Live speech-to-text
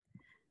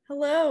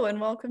Hello, and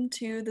welcome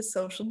to the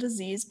Social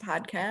Disease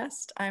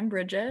Podcast. I'm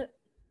Bridget.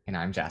 And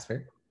I'm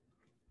Jasper.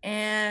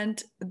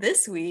 And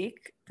this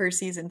week, for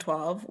season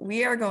 12,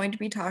 we are going to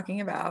be talking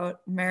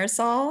about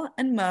Marisol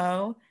and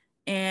Mo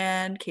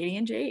and Katie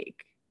and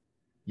Jake.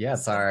 Yeah,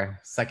 it's our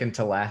second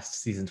to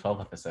last season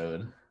 12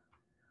 episode.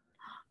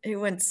 It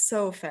went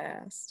so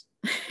fast.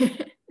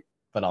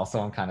 But also,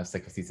 I'm kind of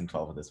sick of season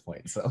 12 at this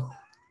point. So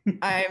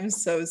I'm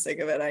so sick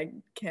of it. I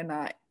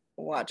cannot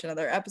watch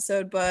another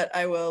episode, but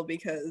I will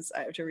because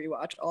I have to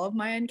rewatch all of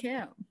my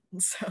cam.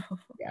 So,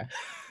 yeah.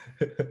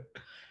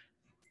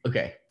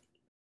 Okay.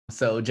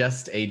 So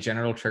just a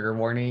general trigger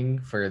warning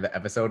for the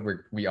episode.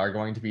 We are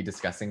going to be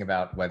discussing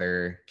about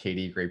whether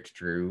Katie raped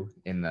Drew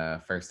in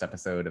the first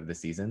episode of the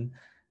season,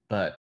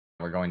 but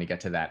we're going to get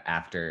to that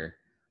after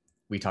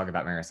we talk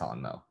about Marisol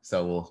and Mo.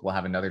 So we'll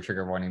have another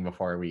trigger warning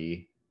before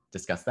we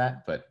discuss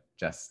that, but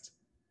just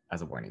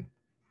as a warning.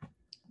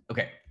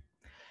 Okay.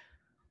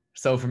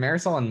 So for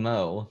Marisol and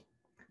Mo,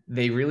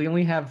 they really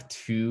only have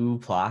two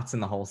plots in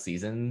the whole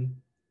season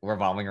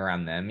revolving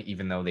around them,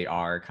 even though they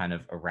are kind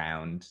of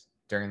around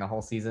during the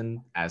whole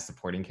season as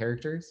supporting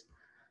characters.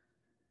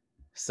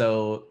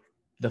 So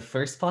the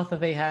first plot that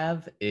they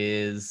have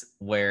is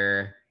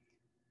where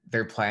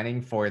they're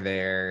planning for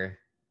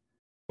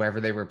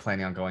wherever they were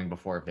planning on going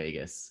before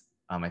Vegas.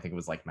 I think it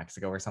was like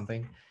Mexico or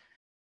something.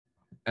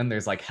 And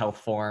there's like health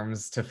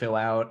forms to fill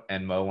out,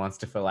 and Mo wants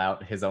to fill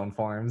out his own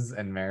forms,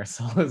 and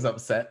Marisol is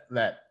upset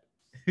that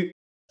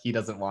he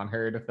doesn't want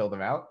her to fill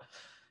them out.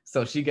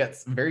 So she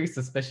gets very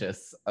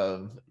suspicious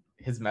of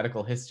his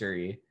medical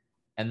history.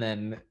 And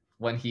then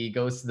when he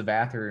goes to the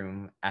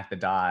bathroom at the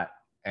dot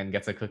and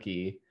gets a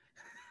cookie,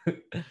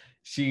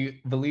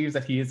 she believes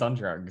that he is on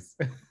drugs.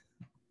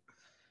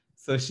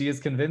 So she is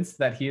convinced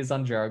that he is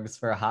on drugs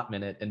for a hot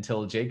minute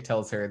until Jake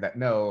tells her that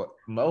no,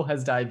 Mo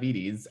has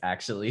diabetes,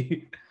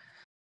 actually.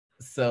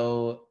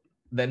 So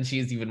then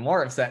she's even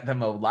more upset that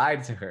Mo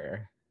lied to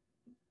her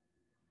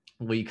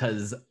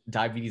because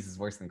diabetes is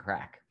worse than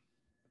crack.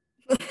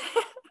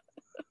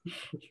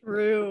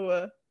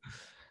 true.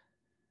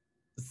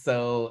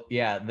 So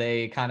yeah,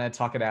 they kind of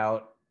talk it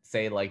out,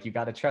 say like, you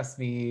got to trust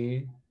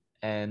me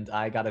and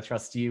I got to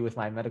trust you with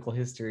my medical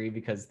history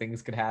because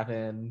things could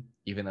happen,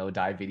 even though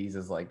diabetes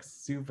is like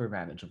super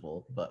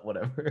manageable, but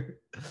whatever.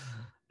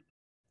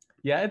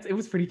 Yeah, it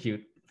was pretty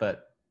cute,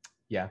 but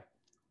yeah.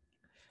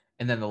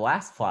 And then the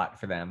last plot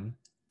for them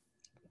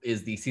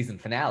is the season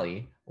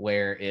finale,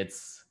 where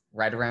it's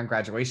right around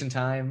graduation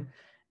time,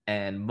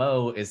 and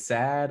Mo is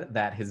sad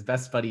that his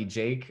best buddy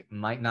Jake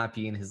might not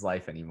be in his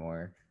life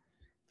anymore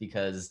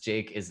because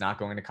Jake is not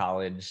going to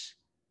college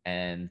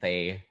and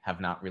they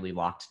have not really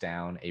locked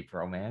down a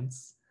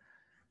bromance.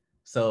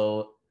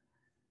 So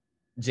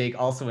Jake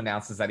also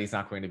announces that he's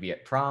not going to be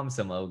at prom,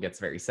 so Mo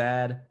gets very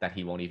sad that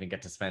he won't even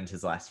get to spend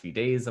his last few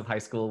days of high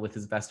school with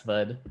his best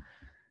bud.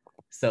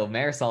 So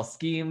Marisol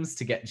schemes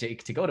to get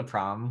Jake to go to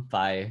prom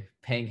by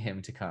paying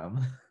him to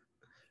come.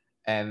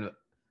 And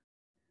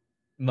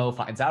Mo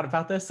finds out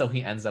about this, so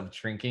he ends up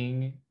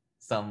drinking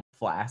some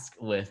flask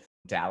with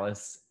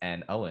Dallas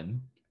and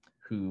Owen,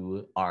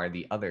 who are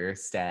the other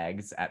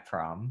stags at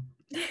prom.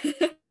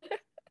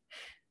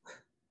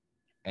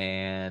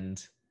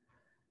 And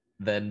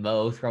then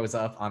Mo throws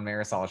up on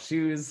Marisol's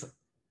shoes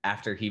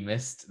after he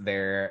missed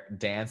their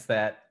dance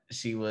that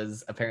she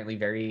was apparently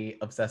very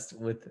obsessed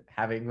with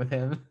having with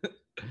him.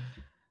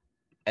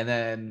 And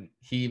then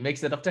he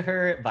makes it up to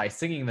her by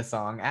singing the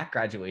song at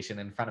graduation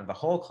in front of the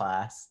whole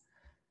class.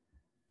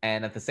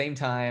 And at the same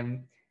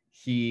time,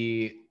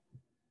 he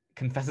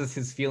confesses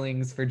his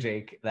feelings for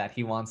Jake, that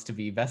he wants to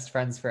be best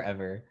friends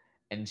forever.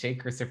 And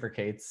Jake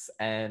reciprocates.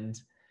 And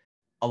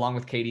along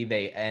with Katie,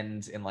 they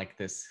end in like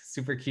this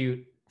super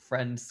cute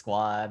friend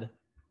squad,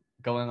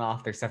 going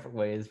off their separate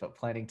ways, but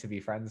planning to be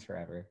friends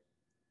forever.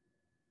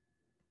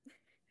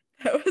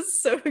 That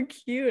was so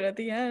cute at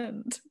the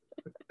end.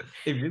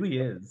 It really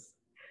is.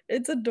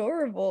 It's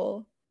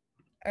adorable.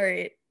 All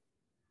right,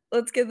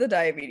 let's get the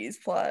diabetes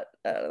plot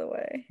out of the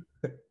way.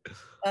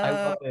 I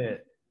love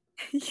it.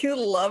 You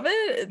love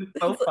it?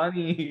 It's so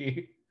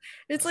funny.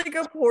 It's like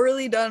a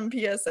poorly done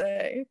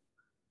PSA.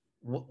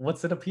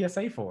 What's it a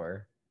PSA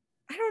for?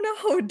 I don't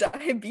know,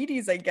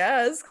 diabetes, I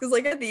guess. Because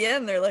like at the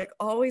end, they're like,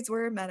 always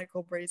wear a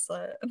medical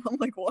bracelet. And I'm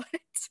like, what?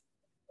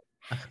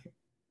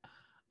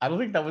 I don't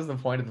think that was the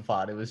point of the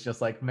plot. It was just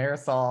like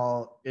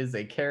Marisol is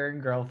a caring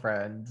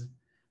girlfriend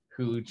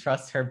who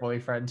trusts her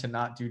boyfriend to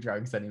not do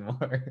drugs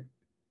anymore.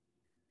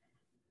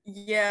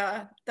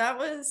 Yeah, that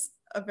was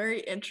a very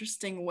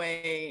interesting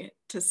way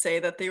to say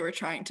that they were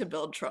trying to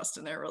build trust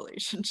in their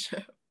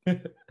relationship.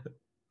 It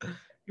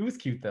was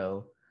cute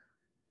though.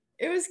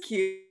 It was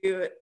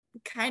cute.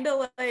 Kind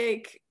of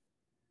like,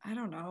 I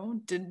don't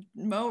know, did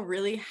Mo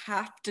really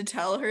have to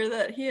tell her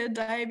that he had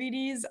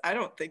diabetes? I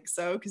don't think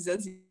so, because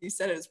as you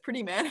said, it was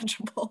pretty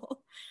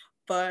manageable.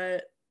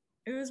 But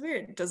it was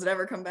weird. Does it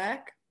ever come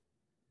back?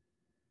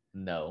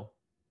 No.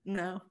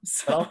 No. But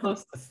So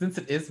also, since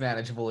it is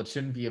manageable, it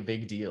shouldn't be a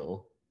big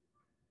deal.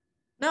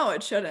 no,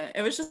 it shouldn't.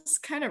 It was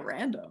just kind of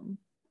random.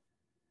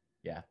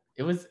 Yeah.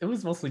 It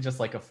was mostly just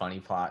like a funny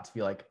plot to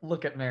be like,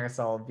 look at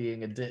Marisol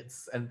being a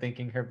ditz and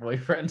thinking her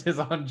boyfriend is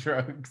on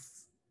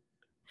drugs.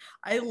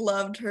 I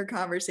loved her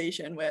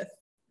conversation with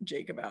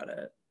Jake about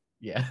it.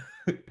 Yeah.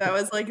 That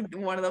was like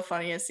one of the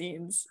funniest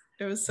scenes.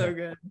 It was so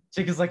good.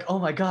 Jake is like, oh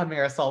my god,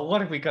 Marisol,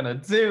 what are we gonna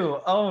do?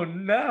 Oh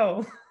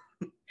no.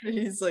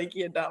 He's like,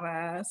 you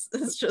dumbass.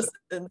 It's just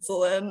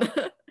insulin.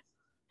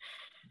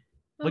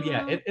 But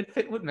yeah, it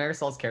fit with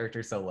Marisol's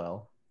character so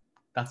well.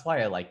 That's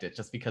why I liked it,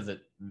 just because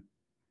it,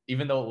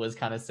 even though it was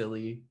kind of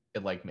silly,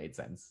 it like made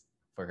sense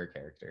for her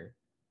character.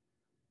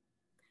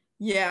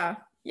 Yeah,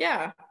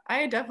 yeah,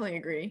 I definitely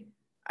agree.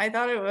 I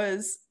thought it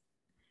was,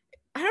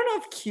 I don't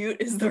know if cute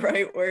is the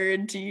right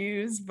word to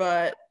use,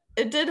 but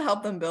it did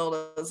help them build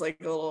as like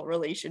a little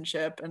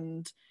relationship.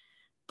 And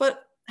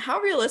but how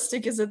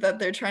realistic is it that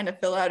they're trying to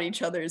fill out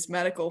each other's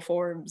medical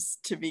forms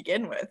to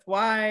begin with?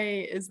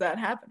 Why is that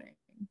happening?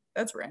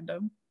 That's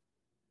random.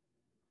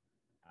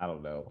 I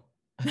don't know.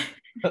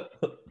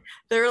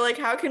 They were like,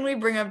 how can we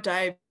bring up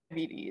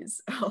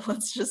diabetes? Oh,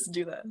 let's just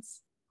do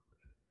this.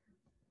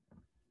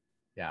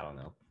 Yeah, I don't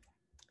know.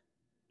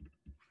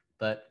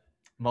 But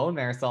Mo and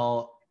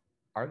Marisol,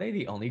 are they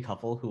the only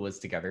couple who was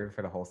together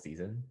for the whole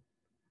season?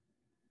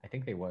 I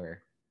think they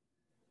were.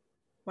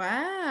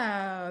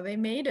 Wow, they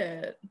made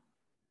it.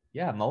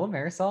 Yeah, Mo and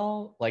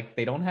Marisol, like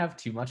they don't have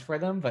too much for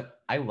them, but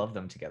I love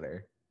them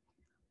together.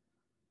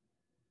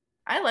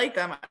 I like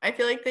them. I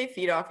feel like they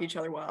feed off each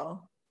other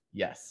well.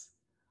 Yes.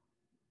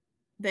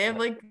 They have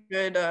like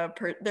good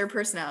their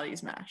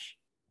personalities mesh.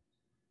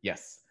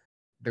 Yes.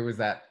 There was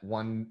that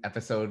one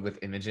episode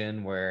with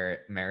Imogen where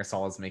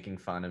Marisol is making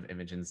fun of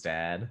Imogen's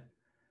dad,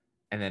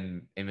 and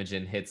then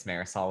Imogen hits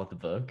Marisol with the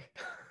book.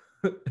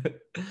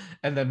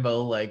 And then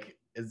Mo like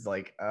is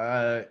like,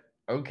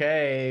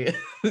 okay,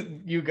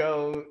 you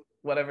go,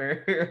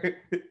 whatever.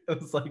 It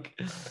was like,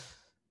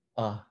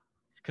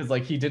 because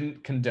like he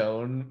didn't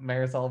condone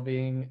Marisol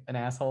being an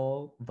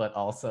asshole, but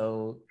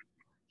also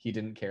he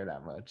didn't care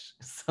that much.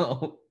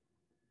 So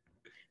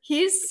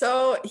He's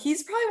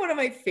probably one of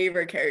my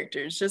favorite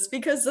characters just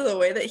because of the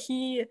way that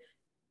he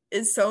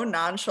is so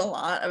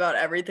nonchalant about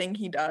everything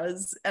he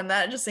does. And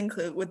that just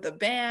include with the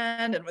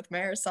band and with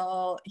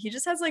Marisol. He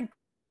just has like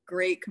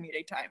great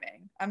comedic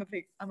timing. I'm a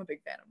big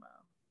fan of Mo.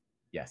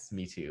 yes,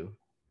 me too.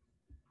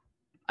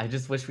 I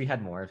just wish we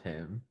had more of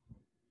him.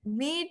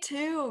 Me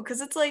too,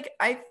 because it's like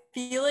I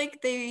feel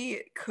like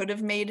they could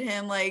have made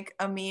him like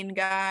a mean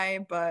guy,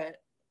 but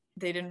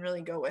they didn't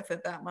really go with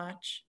it that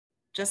much.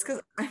 Just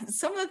because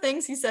some of the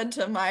things he said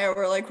to Maya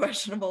were like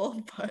questionable,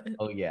 but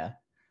Oh yeah.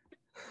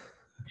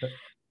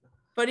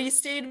 but he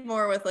stayed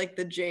more with like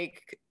the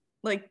Jake,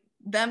 like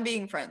them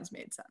being friends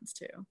made sense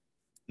too.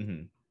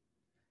 Mm-hmm.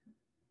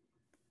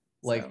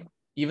 So Like,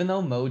 even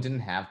though Mo didn't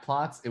have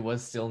plots, it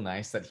was still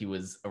nice that he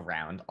was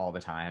around all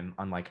the time,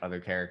 unlike other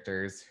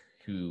characters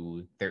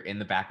who they're in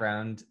the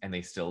background and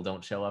they still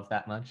don't show up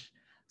that much.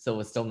 So it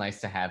was still nice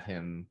to have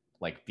him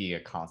like be a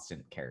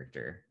constant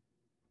character,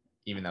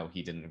 even though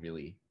he didn't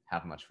really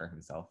have much for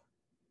himself.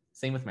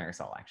 Same with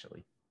Marisol,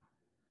 actually.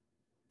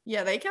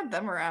 yeah, they kept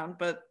them around,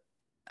 but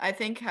I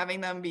think having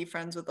them be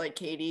friends with like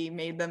Katie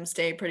made them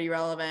stay pretty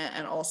relevant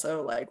and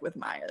also like with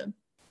Maya.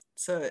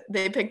 So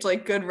they picked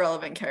like good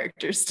relevant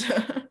characters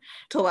to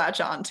to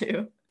latch on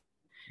to.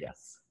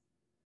 Yes.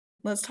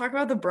 Let's talk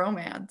about the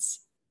bromance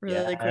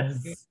really quickly.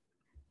 Yes.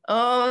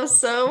 Oh,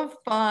 so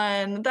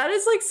fun. That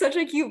is like such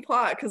a cute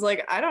plot because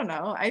like I don't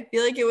know. I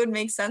feel like it would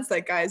make sense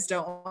that guys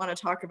don't want to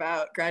talk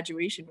about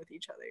graduation with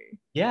each other.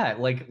 Yeah,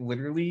 like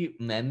literally,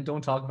 men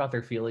don't talk about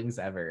their feelings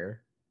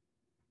ever.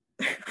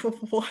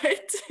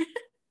 What?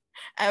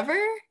 Ever?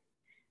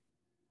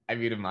 I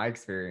mean, in my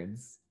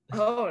experience,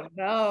 Oh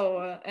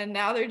no. And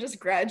now they're just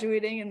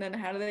graduating and then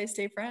how do they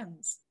stay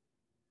friends?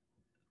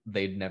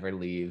 they'd never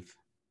leave.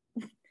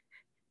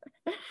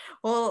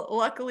 Well,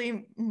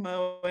 luckily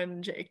Mo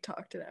and Jake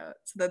talked it out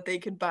so that they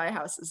could buy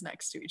houses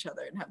next to each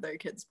other and have their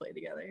kids play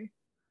together.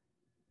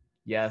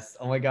 Yes.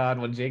 Oh my God.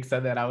 When Jake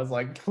said that, I was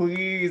like,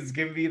 please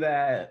give me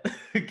that.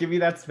 Give me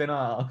that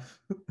spinoff.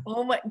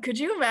 Oh my, could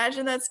you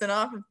imagine that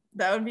spinoff?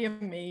 That would be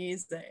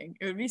amazing.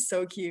 It would be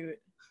so cute.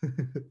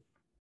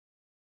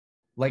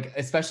 Like,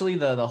 especially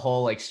the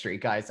whole like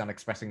straight guys not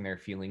expressing their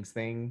feelings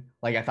thing.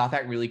 Like, I thought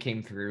that really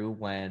came through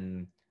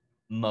when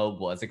Mo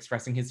was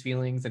expressing his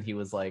feelings and he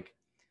was like,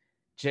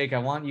 Jake, I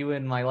want you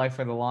in my life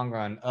for the long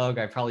run. Ugh,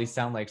 I probably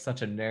sound like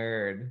such a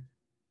nerd.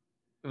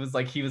 It was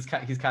like he's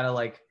kind of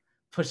like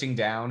pushing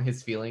down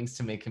his feelings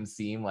to make him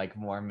seem like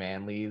more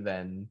manly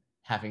than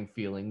having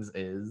feelings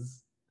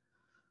is.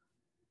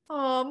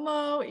 Oh,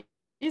 Mo,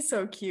 he's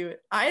so cute.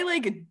 I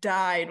like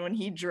died when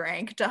he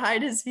drank to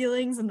hide his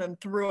feelings and then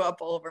threw up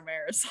all over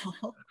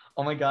Marisol.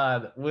 Oh my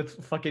god,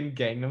 with fucking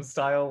Gangnam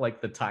Style,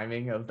 like the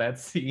timing of that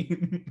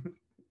scene.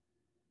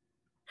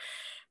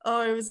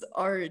 Oh, it was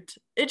art.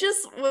 It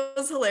just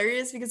was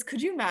hilarious because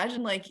could you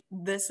imagine like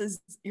this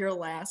is your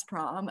last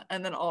prom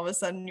and then all of a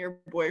sudden your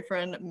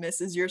boyfriend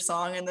misses your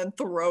song and then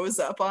throws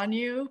up on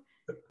you?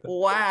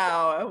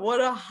 Wow, what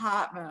a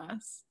hot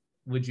mess.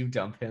 Would you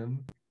dump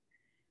him?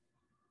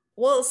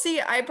 Well, see,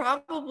 I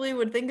probably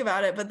would think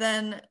about it, but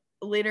then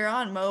later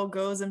on, Mo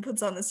goes and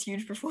puts on this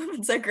huge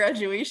performance at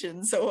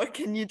graduation. So what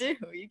can you do?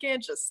 You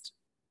can't just,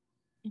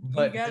 you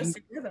But gotta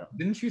stick with them.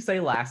 didn't you say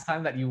last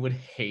time that you would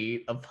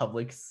hate a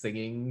public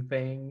singing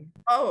thing?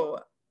 Oh,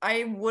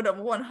 I would have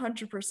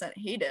 100%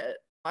 hate it.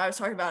 I was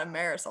talking about in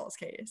Marisol's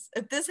case.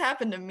 If this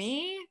happened to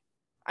me,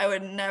 I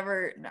would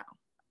never,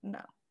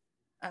 no,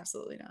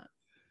 absolutely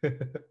not.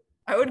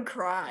 I would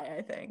cry,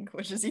 I think,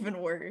 which is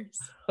even worse.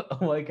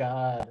 Oh my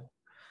God.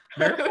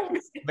 When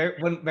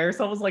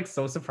Marisol was like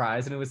so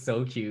surprised and it was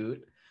so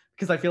cute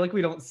because I feel like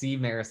we don't see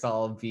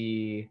Marisol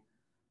be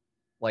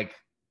like,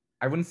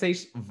 I wouldn't say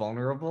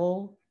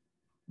vulnerable,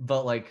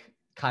 but like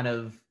kind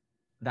of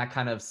that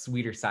kind of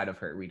sweeter side of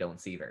her we don't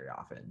see very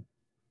often.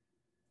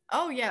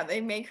 Oh yeah,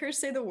 they make her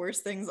say the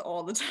worst things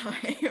all the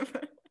time.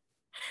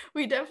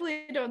 We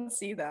definitely don't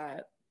see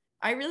that.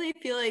 I really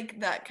feel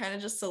like that kind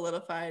of just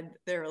solidified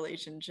their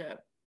relationship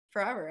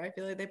forever. I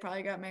feel like they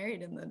probably got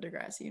married in the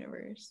Degrassi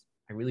universe.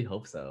 I really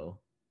hope so.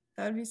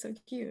 That would be so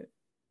cute.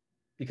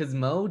 Because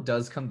Mo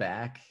does come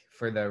back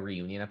for the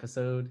reunion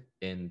episode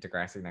in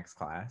Degrassi Next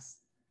Class.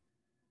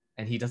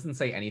 And he doesn't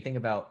say anything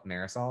about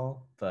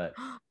Marisol, but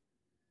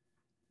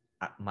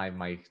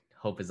my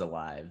hope is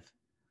alive.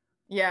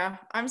 Yeah,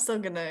 I'm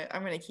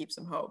gonna keep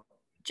some hope.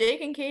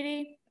 Jake and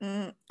Katie,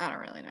 I don't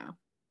really know.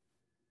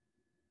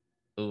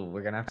 Ooh,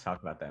 we're gonna have to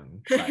talk about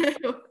them.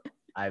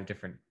 I have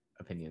different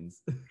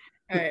opinions.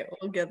 All right,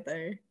 we'll get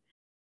there.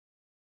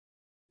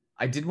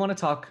 I did want to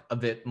talk a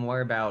bit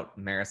more about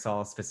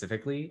Marisol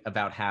specifically,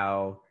 about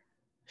how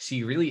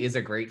she really is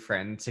a great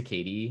friend to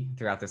Katie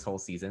throughout this whole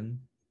season,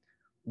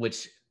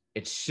 which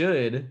it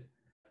should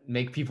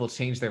make people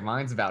change their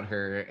minds about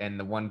her and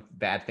the one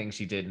bad thing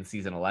she did in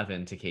season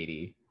 11 to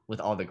Katie,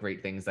 with all the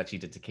great things that she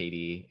did to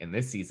Katie in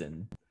this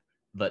season.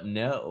 But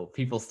no,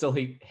 people still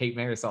hate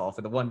Marisol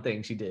for the one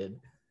thing she did.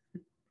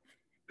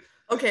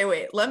 Okay,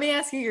 wait. Let me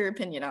ask you your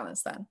opinion on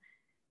this then.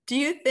 Do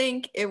you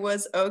think it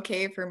was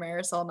okay for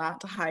Marisol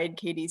not to hide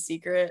Katie's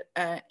secret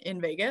in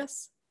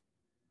Vegas?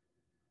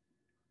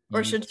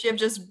 Or should she have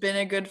just been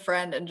a good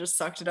friend and just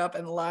sucked it up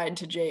and lied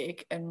to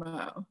Jake and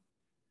Mo?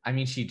 I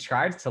mean, she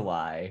tried to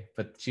lie,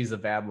 but she's a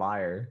bad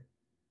liar.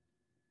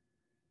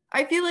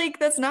 I feel like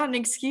that's not an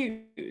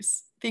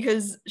excuse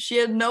because she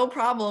had no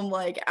problem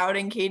like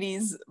outing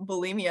Katie's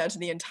bulimia to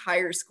the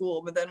entire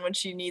school. But then when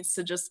she needs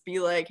to just be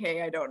like,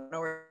 hey, I don't know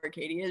where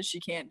Katie is, she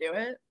can't do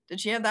it. Did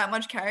she have that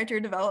much character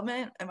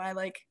development? Am I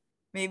like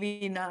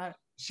maybe not?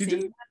 She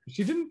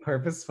didn't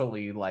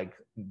purposefully like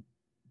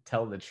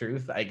tell the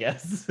truth, I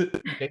guess.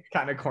 It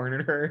kind of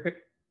cornered her.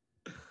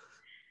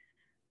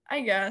 I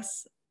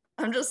guess.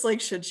 I'm just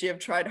like, should she have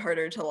tried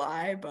harder to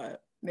lie?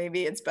 But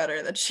maybe it's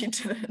better that she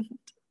didn't.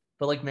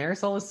 But like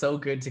Marisol is so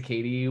good to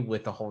Katie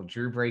with the whole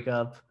Drew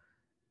breakup,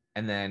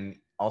 and then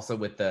also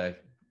with the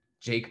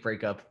Jake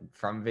breakup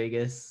from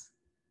Vegas.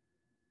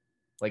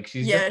 Like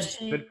she's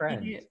just a good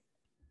friend.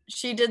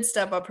 She did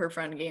step up her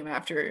friend game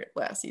after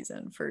last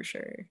season for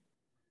sure.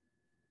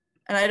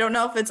 And I don't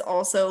know if it's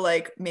also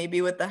like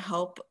maybe with the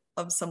help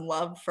of some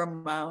love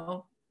from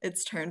Mo,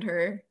 it's turned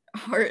her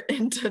heart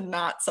into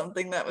not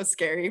something that was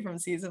scary from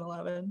season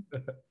 11.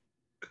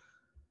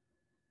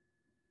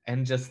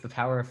 And just the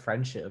power of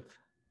friendship.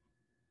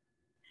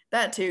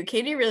 That too.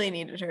 Katie really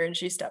needed her and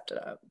she stepped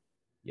it up.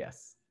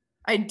 Yes.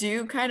 I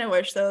do kind of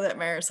wish though that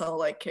Marisol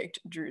like kicked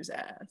Drew's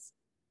ass.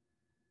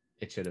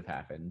 It should have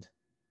happened.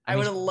 I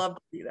would have loved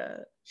to see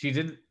that. She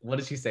did. What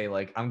did she say?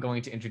 Like, I'm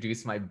going to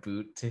introduce my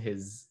boot to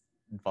his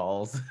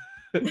balls.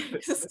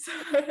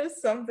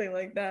 Something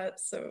like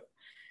that. So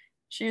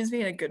she was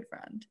being a good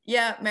friend.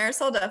 Yeah,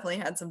 Marisol definitely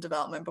had some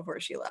development before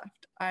she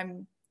left.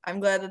 I'm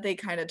glad that they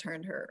kind of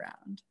turned her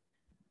around.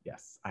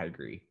 Yes, I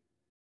agree.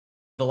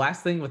 The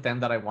last thing with them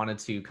that I wanted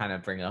to kind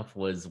of bring up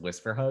was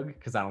Whisperhug,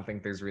 because I don't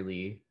think there's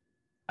really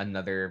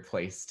another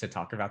place to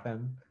talk about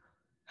them.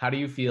 How do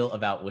you feel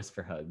about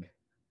Whisperhug?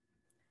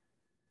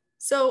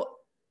 So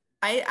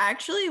I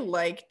actually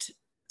liked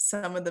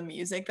some of the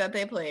music that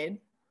they played.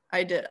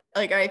 I did.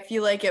 Like, I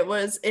feel like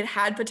it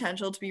had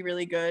potential to be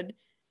really good.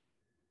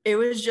 It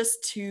was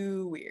just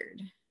too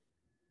weird.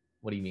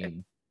 What do you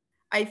mean?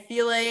 I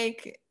feel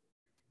like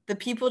the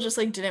people just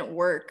like didn't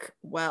work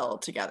well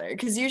together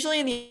because usually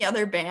in the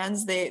other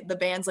bands the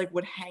bands like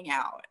would hang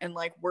out and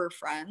like were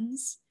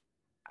friends.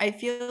 I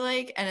feel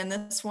like, and in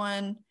this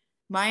one,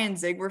 Maya and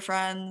Zig were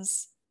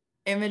friends.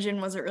 Imogen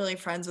wasn't really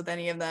friends with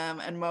any of them,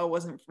 and Mo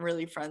wasn't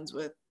really friends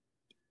with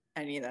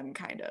any of them,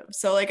 kind of.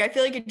 So like I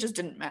feel like it just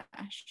didn't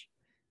mesh.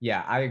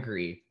 Yeah, I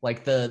agree.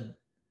 Like the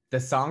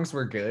songs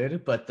were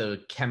good, but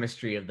the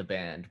chemistry of the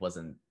band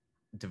wasn't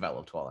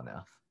developed well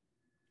enough.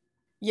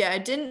 Yeah,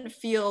 it didn't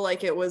feel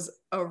like it was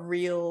a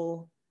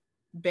real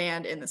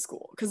band in the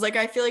school because like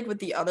I feel like with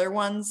the other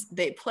ones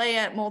they play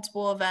at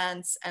multiple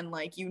events and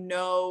like you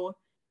know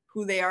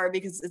who they are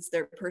because it's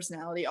their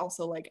personality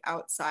also like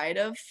outside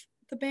of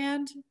the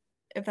band,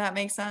 if that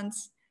makes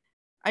sense.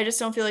 I just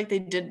don't feel like they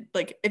did.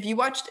 Like if you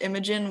watched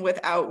Imogen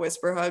without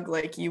Whisperhug,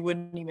 like you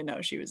wouldn't even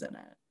know she was in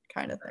it,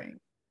 kind of thing.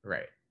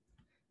 Right.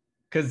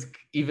 Because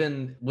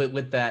even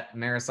with that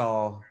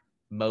Marisol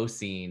Mo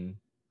scene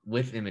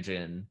with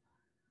Imogen,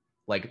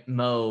 like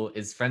Mo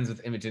is friends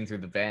with Imogen through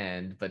the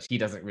band, but he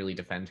doesn't really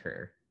defend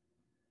her.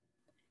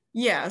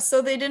 Yeah,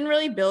 so they didn't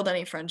really build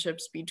any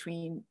friendships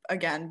between,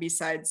 again,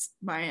 besides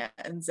Maya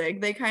and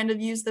Zig. They kind of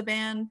used the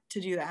band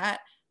to do that,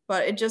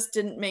 but it just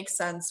didn't make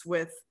sense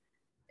with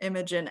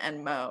Imogen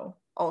and Mo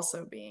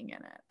also being in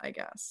it, I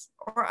guess.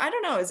 Or I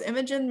don't know, is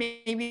Imogen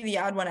maybe the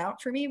odd one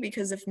out for me?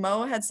 Because if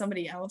Mo had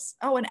somebody else,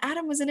 oh, and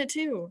Adam was in it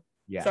too.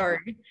 Yeah.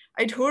 Sorry,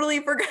 I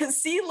totally forgot.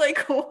 See,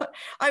 like,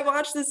 I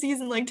watched the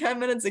season like 10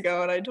 minutes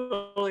ago and I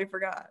totally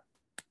forgot.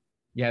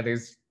 Yeah,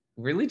 there's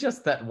really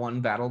just that one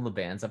Battle of the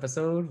Bands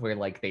episode where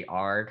like they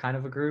are kind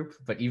of a group,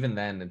 but even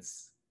then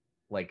it's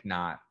like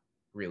not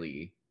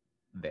really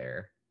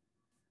there.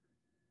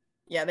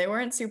 Yeah, they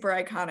weren't super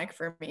iconic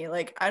for me.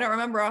 Like, I don't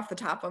remember off the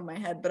top of my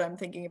head, but I'm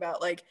thinking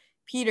about like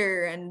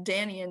Peter and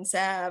Danny and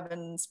Sav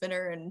and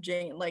Spinner and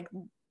Jane. Like,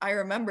 I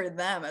remember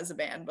them as a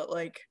band, but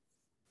like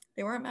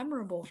they weren't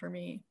memorable for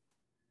me.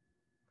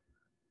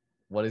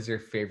 What is your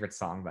favorite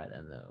song by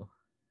them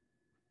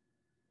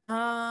though?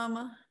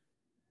 Um,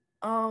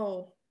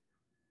 oh,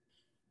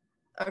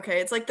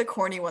 okay. It's like the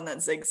corny one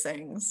that Zig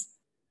sings.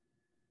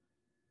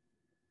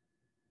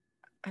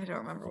 I don't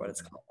remember what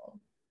it's called.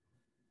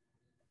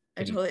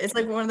 Can you It's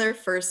like one of their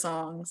first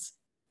songs.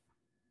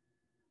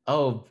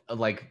 Oh,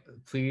 like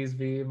please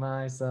be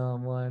my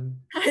someone.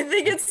 I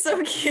think it's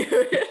so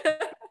cute.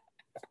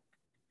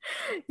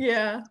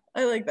 Yeah,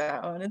 I like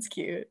that one. It's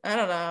cute. I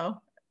don't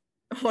know.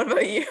 What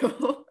about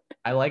you?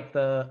 I like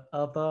the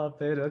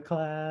up in a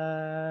cloud.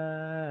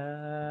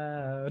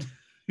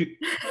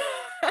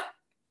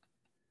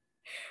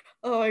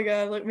 Oh my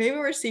god, look, maybe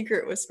we're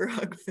secret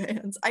Whisperhug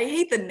fans. I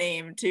hate the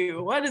name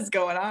too. What is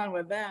going on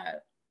with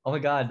that? Oh my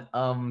god.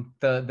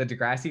 The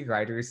Degrassi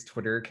writers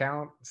Twitter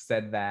account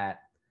said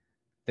that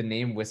the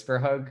name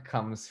Whisperhug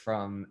comes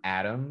from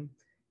Adam,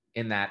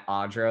 in that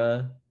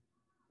Audra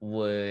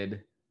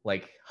would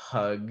like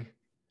hug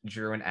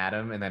Drew and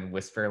Adam and then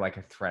whisper like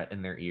a threat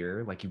in their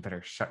ear, like you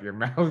better shut your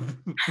mouth,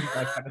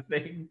 that kind of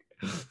thing.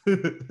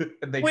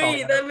 And they call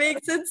Wait, that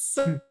makes it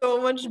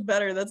so much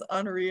better. That's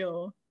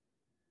unreal.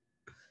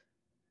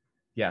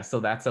 Yeah, so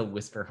that's a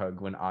whisper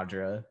hug when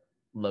Audra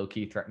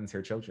low-key threatens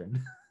her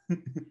children.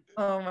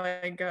 Oh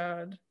my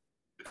god.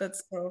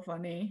 That's so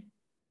funny.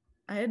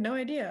 I had no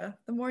idea.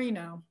 The more you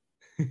know.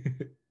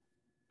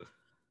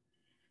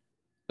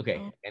 Okay,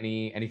 Oh.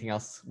 anything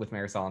else with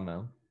Marisol and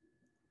Mo?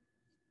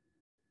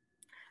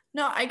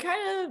 No, I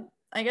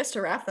guess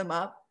to wrap them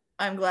up,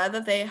 I'm glad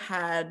that they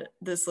had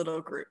this little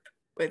group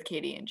with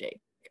Katie and Jake.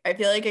 I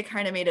feel like it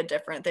kind of made it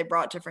different. They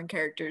brought different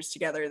characters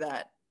together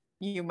that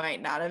you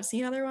might not have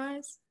seen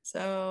otherwise.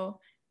 So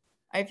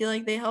I feel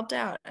like they helped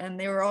out and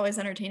they were always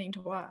entertaining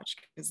to watch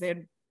because they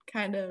had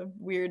kind of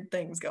weird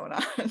things going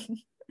on.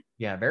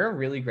 Yeah, they're a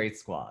really great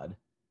squad.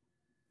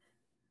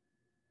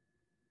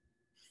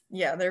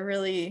 Yeah,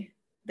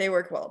 they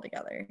work well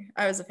together.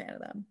 I was a fan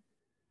of them.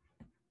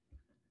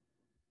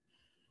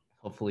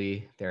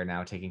 Hopefully, they're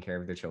now taking care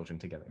of their children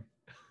together.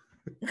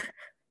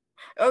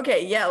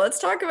 Okay, yeah, let's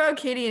talk about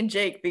Katie and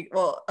Jake.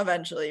 Well,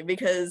 eventually,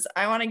 because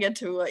I want to get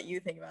to what you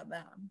think about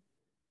them.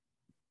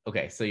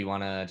 Okay, so you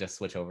want to just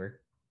switch over?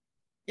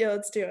 Yeah,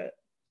 let's do it.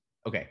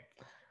 Okay.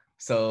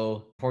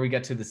 So before we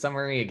get to the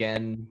summary,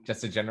 again,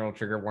 just a general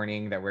trigger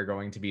warning that we're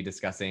going to be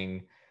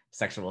discussing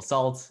sexual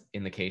assault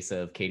in the case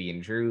of Katie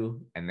and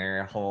Drew and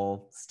their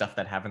whole stuff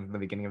that happened at the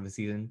beginning of the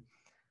season.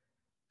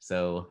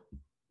 So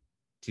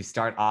to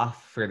start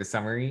off for the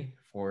summary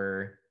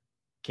for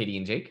Katie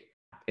and Jake,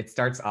 it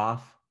starts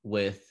off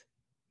with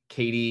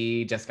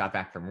Katie just got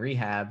back from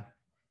rehab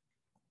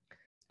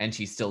and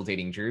she's still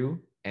dating Drew.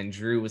 And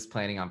Drew was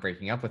planning on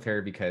breaking up with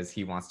her because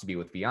he wants to be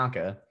with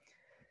Bianca.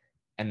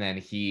 And then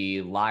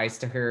he lies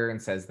to her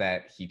and says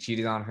that he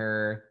cheated on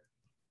her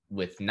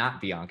with not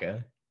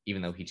Bianca,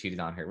 even though he cheated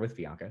on her with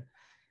Bianca. And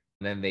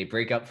then they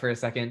break up for a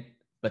second,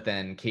 but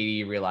then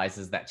Katie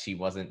realizes that she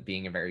wasn't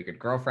being a very good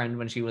girlfriend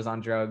when she was on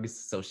drugs.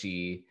 So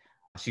she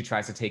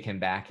tries to take him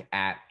back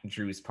at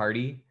Drew's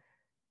party.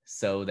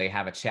 So they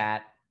have a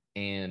chat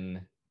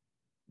in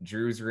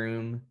Drew's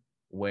room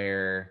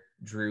where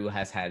Drew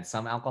has had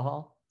some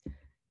alcohol.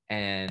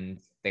 And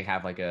they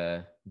have like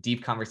a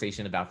deep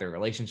conversation about their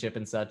relationship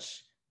and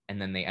such, and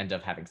then they end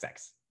up having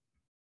sex.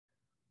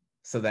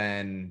 So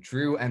then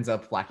Drew ends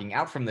up blacking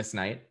out from this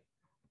night,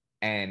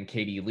 and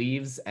Katie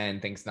leaves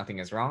and thinks nothing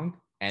is wrong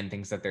and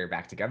thinks that they're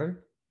back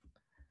together.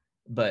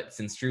 But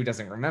since Drew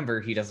doesn't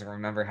remember, he doesn't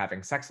remember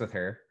having sex with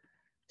her.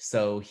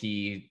 So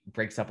he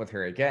breaks up with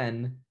her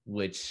again,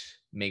 which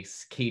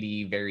makes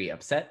Katie very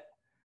upset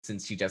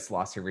since she just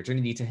lost her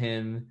virginity to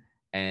him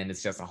and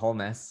it's just a whole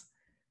mess.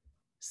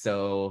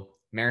 So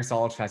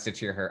Marisol tries to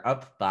cheer her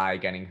up by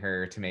getting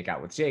her to make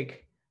out with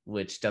Jake,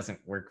 which doesn't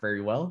work very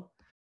well.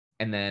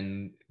 And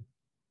then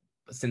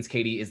since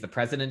Katie is the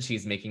president,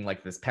 she's making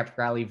like this pep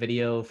rally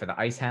video for the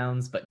Ice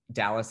Hounds, but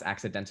Dallas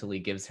accidentally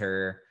gives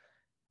her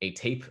a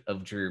tape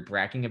of Drew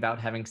bragging about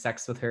having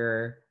sex with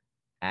her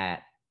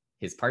at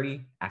his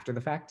party after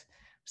the fact.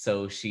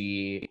 So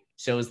she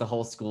shows the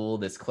whole school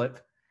this clip,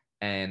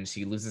 and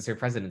she loses her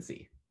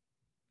presidency.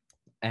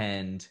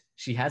 And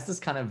she has this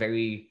kind of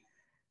very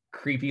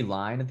creepy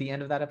line at the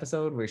end of that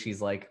episode where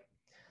she's like,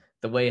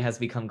 "The way has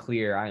become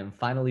clear. I am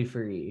finally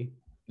free."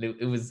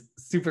 It was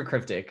super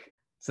cryptic.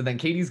 So then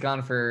Katie's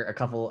gone for a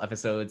couple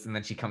episodes, and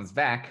then she comes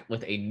back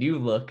with a new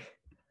look.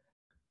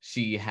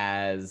 She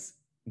has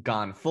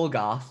gone full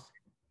goth,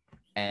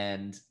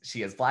 and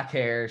she has black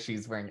hair.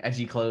 She's wearing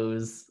edgy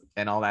clothes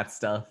and all that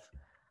stuff.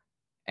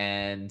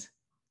 And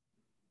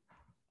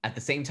at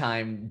the same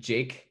time,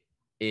 Jake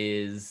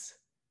is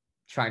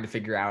trying to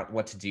figure out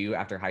what to do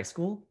after high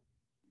school,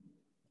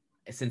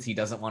 since he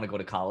doesn't want to go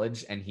to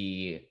college, and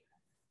he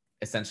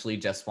essentially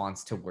just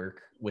wants to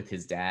work with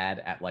his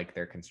dad at like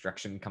their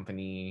construction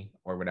company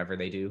or whatever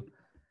they do.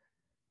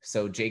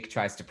 So Jake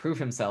tries to prove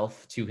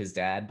himself to his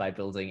dad by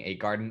building a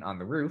garden on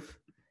the roof,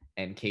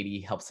 and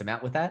Katie helps him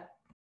out with that.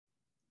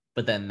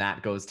 But then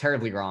that goes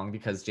terribly wrong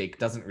because Jake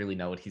doesn't really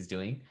know what he's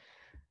doing.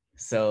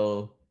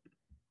 So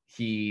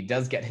he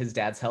does get his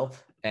dad's help,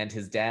 and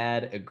his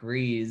dad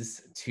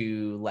agrees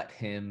to let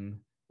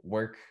him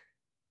work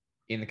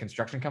in the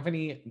construction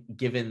company,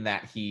 given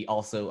that he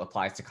also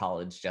applies to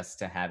college just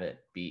to have it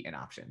be an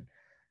option,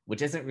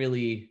 which isn't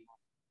really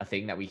a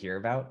thing that we hear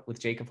about with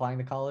Jake applying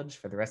to college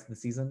for the rest of the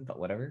season, but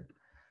whatever.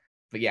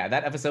 But yeah,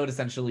 that episode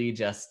essentially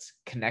just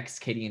connects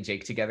Katie and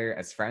Jake together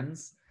as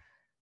friends.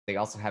 They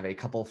also have a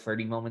couple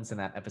flirty moments in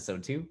that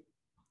episode too.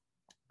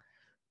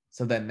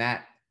 So then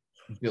that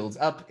builds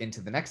up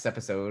into the next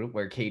episode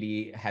where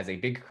Katie has a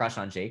big crush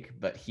on Jake,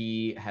 but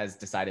he has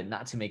decided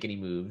not to make any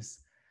moves.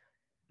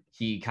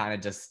 He kind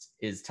of just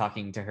is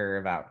talking to her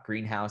about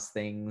greenhouse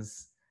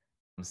things,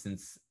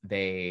 since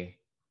they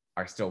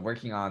are still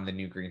working on the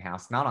new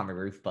greenhouse, not on the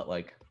roof, but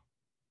like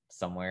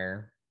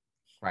somewhere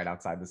right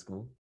outside the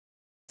school.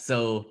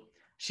 So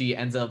she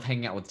ends up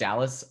hanging out with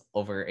Dallas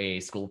over a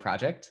school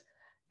project,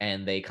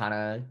 and they kind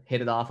of hit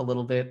it off a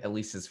little bit, at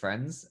least as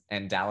friends,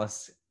 and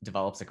Dallas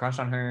develops a crush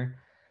on her.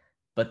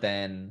 But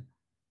then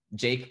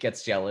Jake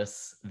gets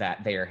jealous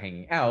that they are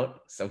hanging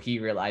out, so he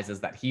realizes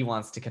that he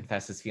wants to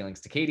confess his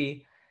feelings to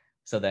Katie.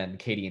 So then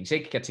Katie and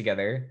Jake get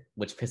together,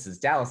 which pisses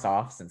Dallas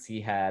off since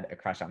he had a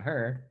crush on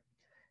her.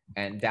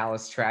 And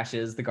Dallas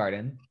trashes the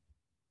garden,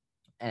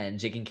 and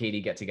Jake and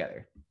Katie get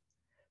together.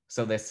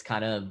 So this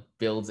kind of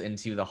builds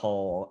into the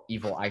whole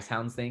evil ice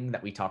hounds thing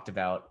that we talked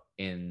about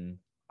in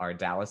our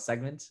Dallas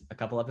segment a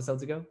couple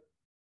episodes ago.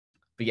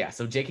 But yeah,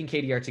 so Jake and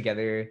Katie are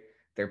together.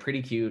 They're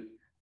pretty cute.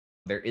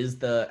 There is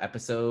the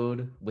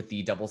episode with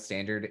the double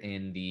standard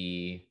in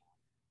the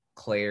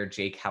Claire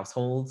Jake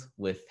household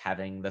with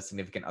having the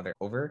significant other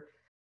over.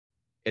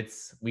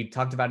 We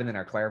talked about it in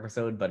our Claire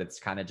episode, but it's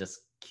kind of just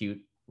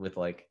cute with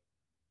like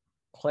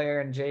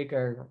Claire and Jake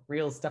are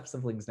real step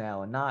siblings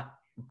now and not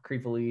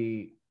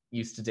creepily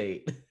used to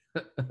date.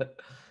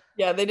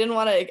 Yeah, they didn't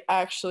want to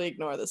actually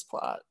ignore this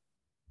plot.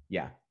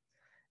 Yeah.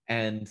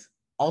 And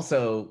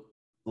also,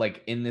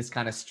 like in this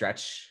kind of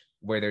stretch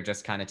where they're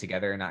just kind of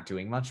together and not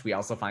doing much, we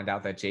also find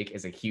out that Jake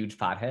is a huge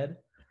pothead.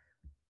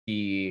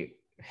 He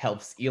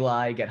helps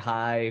Eli get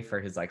high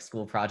for his like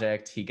school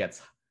project. He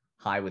gets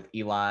high with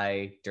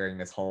Eli during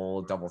this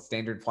whole double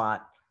standard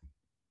plot.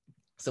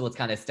 So it's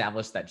kind of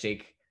established that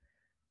Jake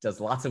does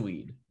lots of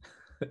weed,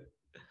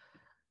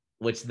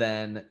 which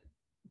then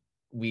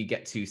we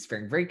get to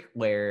spring break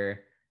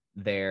where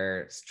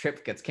their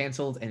trip gets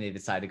canceled and they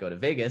decide to go to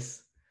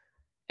Vegas,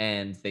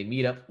 and they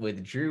meet up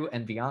with Drew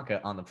and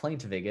Bianca on the plane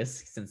to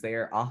Vegas since they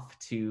are off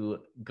to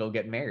go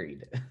get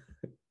married.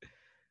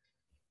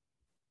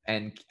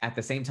 And at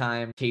the same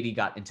time, Katie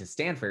got into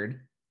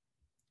Stanford,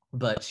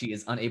 but she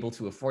is unable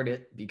to afford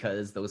it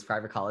because those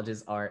private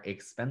colleges are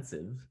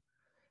expensive.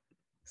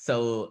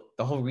 So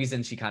the whole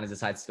reason she kind of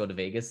decides to go to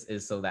Vegas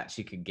is so that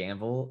she could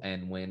gamble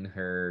and win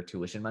her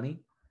tuition money.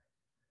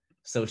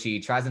 So she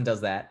tries and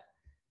does that,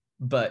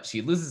 but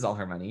she loses all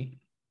her money.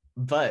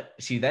 But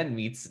she then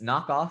meets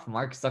knockoff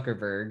Mark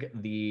Zuckerberg,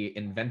 the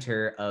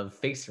inventor of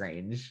Face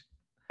Range.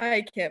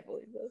 I can't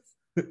believe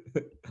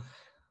this.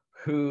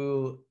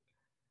 Who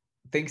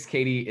thinks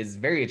Katie is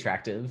very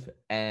attractive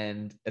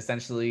and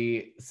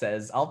essentially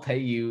says, "I'll pay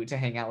you to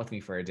hang out with me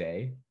for a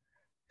day."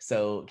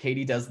 So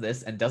Katie does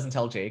this and doesn't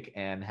tell Jake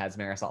and has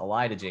Marisol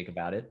lie to Jake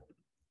about it.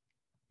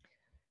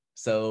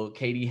 So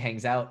Katie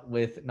hangs out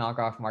with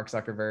knockoff Mark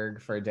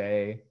Zuckerberg for a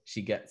day.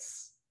 She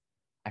gets,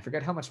 I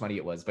forget how much money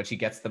it was, but she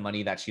gets the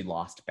money that she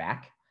lost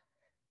back.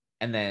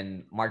 And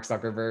then Mark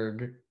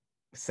Zuckerberg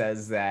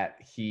says that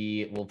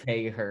he will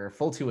pay her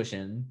full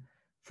tuition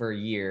for a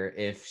year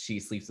if she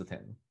sleeps with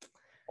him.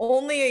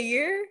 Only a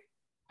year?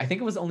 I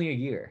think it was only a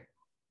year.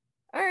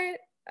 All right.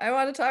 I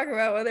want to talk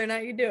about whether or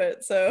not you do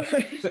it. So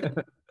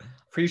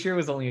pretty sure it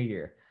was only a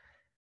year.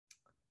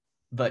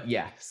 But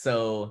yeah,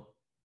 so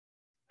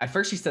at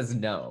first she says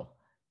no.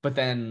 But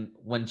then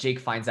when Jake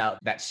finds out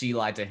that she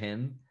lied to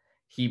him,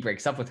 he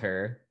breaks up with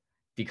her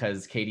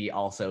because Katie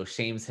also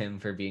shames him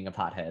for being a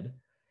pothead.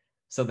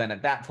 So then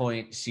at that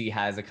point, she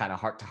has a kind of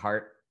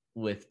heart-to-heart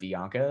with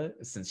Bianca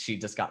since she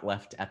just got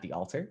left at the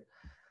altar.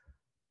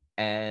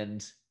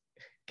 And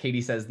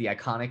Katie says the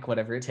iconic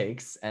whatever it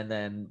takes, and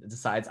then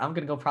decides, I'm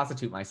going to go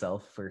prostitute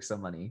myself for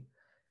some money.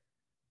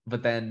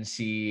 But then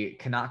she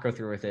cannot go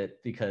through with it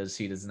because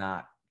she does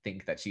not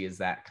think that she is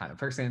that kind of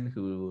person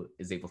who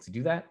is able to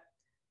do that.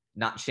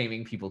 Not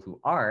shaming people who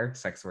are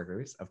sex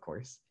workers, of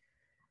course.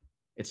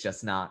 It's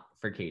just not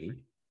for Katie.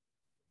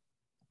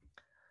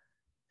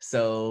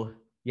 So,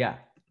 yeah,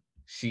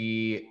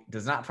 she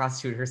does not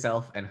prostitute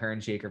herself, and her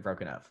and Jake are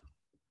broken up.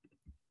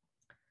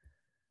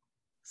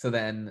 So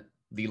then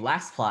the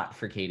last plot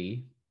for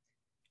Katie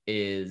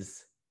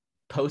is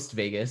post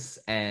Vegas,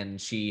 and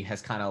she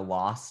has kind of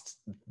lost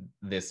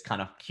this kind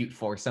of cute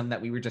foursome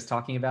that we were just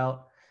talking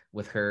about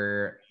with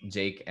her,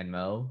 Jake, and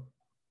Mo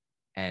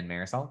and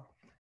Marisol.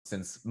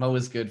 Since Mo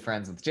is good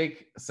friends with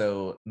Jake,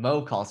 so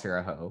Mo calls her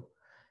a hoe,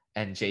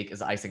 and Jake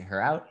is icing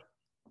her out.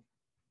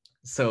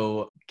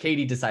 So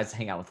Katie decides to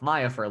hang out with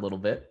Maya for a little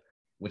bit,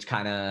 which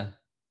kind of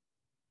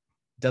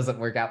doesn't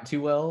work out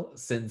too well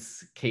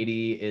since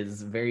Katie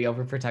is very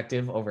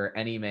overprotective over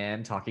any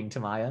man talking to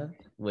Maya,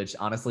 which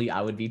honestly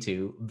I would be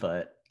too,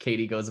 but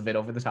Katie goes a bit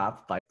over the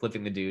top by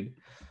flipping the dude.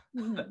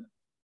 Mm-hmm.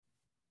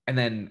 And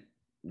then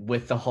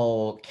with the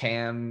whole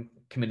Cam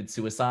committed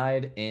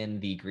suicide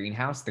in the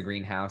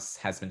greenhouse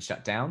has been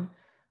shut down.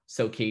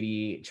 So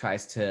Katie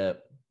tries to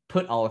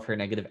put all of her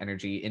negative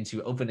energy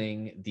into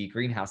opening the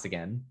greenhouse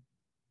again.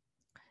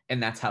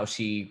 And that's how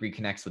she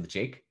reconnects with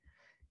Jake,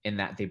 in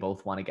that they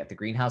both want to get the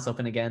greenhouse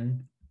open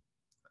again.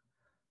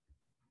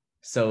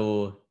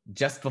 So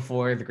just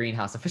before the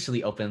greenhouse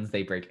officially opens,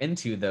 they break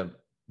into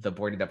the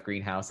boarded up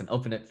greenhouse and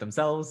open it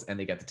themselves, and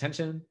they get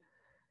detention.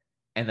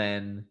 And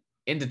then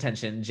in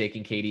detention, Jake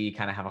and Katie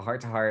kind of have a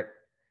heart-to-heart,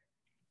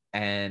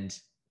 and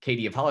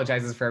Katie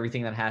apologizes for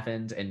everything that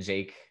happened, and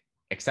Jake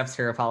accepts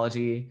her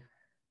apology.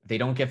 They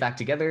don't get back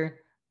together,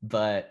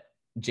 but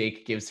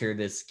Jake gives her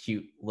this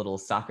cute little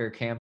soccer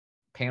camp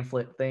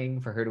pamphlet thing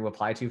for her to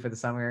apply to for the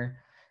summer,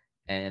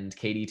 and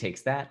Katie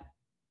takes that,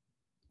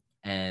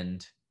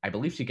 and I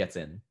believe she gets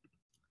in.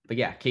 But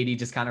yeah, Katie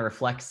just kind of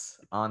reflects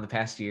on the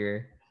past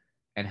year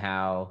and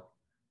how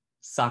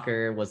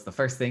soccer was the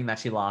first thing that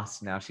she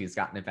lost. Now she's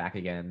gotten it back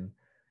again,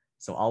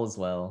 so all is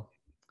well.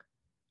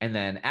 And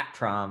then at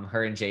prom,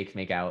 her and Jake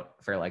make out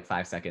for like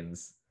 5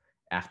 seconds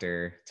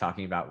after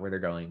talking about where they're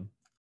going.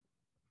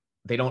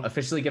 They don't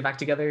officially get back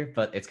together,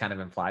 but it's kind of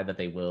implied that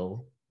they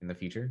will in the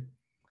future.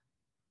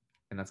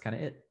 And that's kind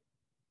of it.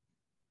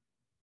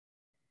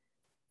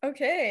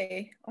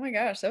 Okay. Oh my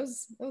gosh, that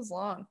was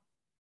long.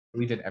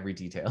 We did every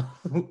detail.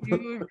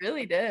 You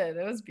really did.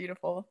 It was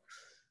beautiful.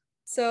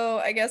 So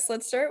I guess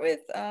let's start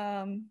with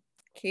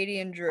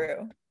Katie and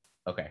Drew.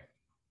 Okay.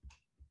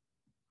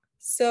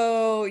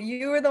 So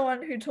you were the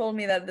one who told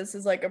me that this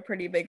is like a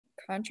pretty big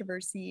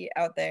controversy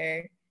out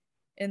there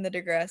in the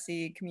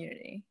Degrassi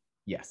community.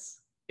 Yes.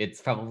 It's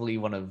probably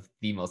one of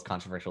the most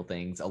controversial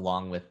things,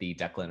 along with the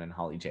Declan and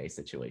Holly J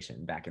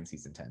situation back in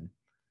season 10.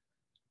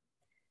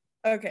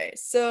 Okay,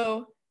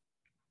 so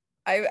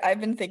I've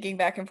been thinking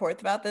back and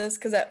forth about this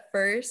because at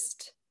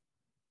first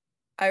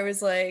I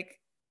was like,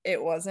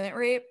 it wasn't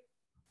rape.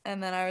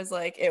 And then I was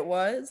like, it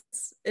was.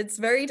 It's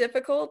very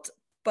difficult,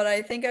 but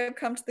I think I've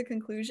come to the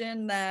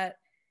conclusion that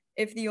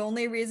if the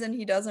only reason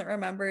he doesn't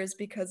remember is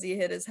because he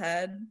hit his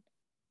head,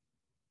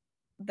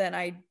 then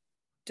I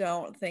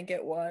don't think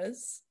it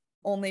was.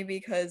 Only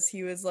because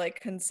he was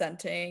like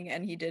consenting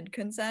and he did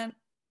consent.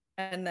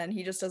 And then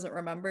he just doesn't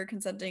remember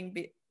consenting,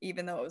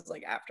 even though it was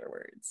like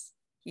afterwards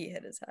he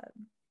hit his head.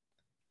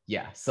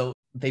 Yeah, so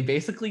they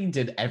basically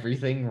did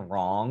everything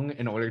wrong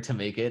in order to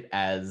make it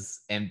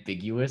as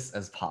ambiguous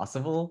as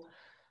possible,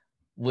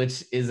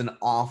 which is an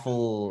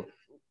awful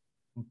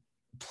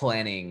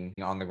planning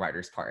on the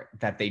writer's part,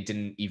 that they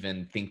didn't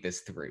even think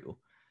this through.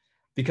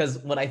 Because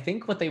what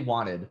they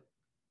wanted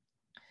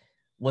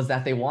was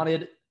that they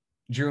wanted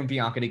Drew and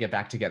Bianca to get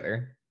back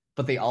together,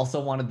 but they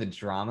also wanted the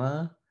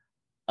drama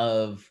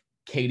of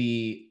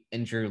Katie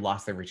and Drew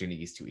lost their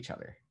virginities to each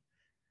other.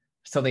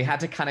 So they had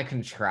to kind of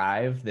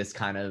contrive this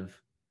kind of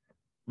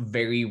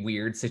very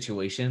weird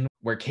situation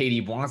where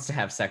Katie wants to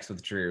have sex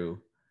with Drew,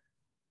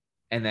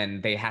 and then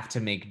they have to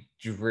make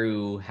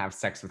Drew have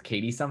sex with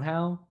Katie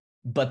somehow.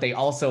 But they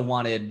also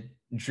wanted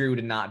Drew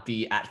to not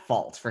be at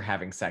fault for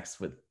having sex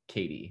with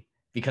Katie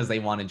because they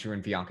wanted Drew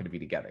and Bianca to be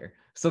together.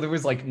 So there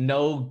was like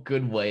no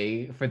good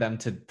way for them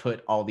to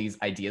put all these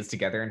ideas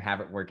together and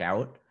have it work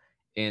out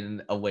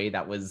in a way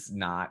that was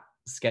not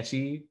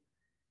sketchy,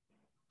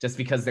 just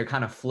because they're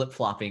kind of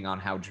flip-flopping on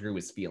how Drew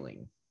is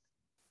feeling.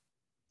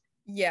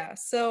 Yeah,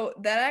 so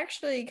that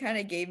actually kind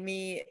of gave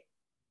me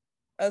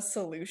a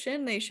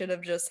solution. They should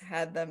have just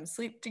had them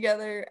sleep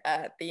together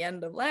at the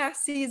end of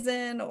last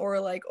season or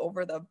like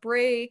over the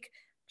break,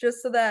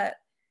 just so that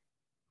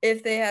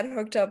if they had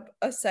hooked up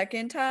a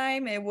second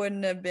time, it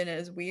wouldn't have been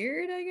as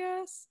weird, I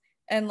guess.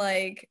 And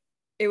like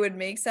it would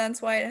make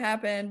sense why it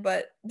happened,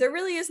 but there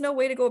really is no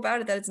way to go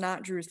about it that it's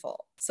not Drew's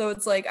fault. So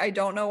it's like I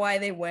don't know why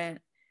they went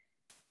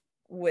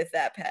with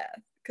that path,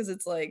 because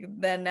it's like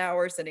then now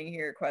we're sitting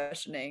here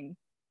questioning,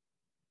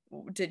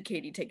 did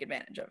Katie take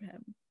advantage of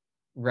him?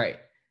 Right.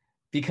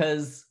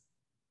 Because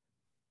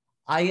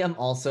I am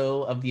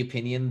also of the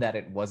opinion that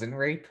it wasn't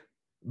rape,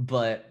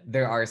 but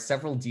there are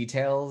several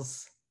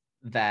details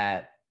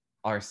that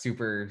are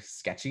super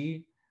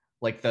sketchy.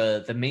 Like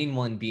the main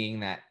one being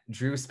that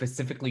Drew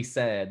specifically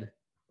said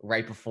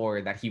right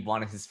before that he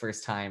wanted his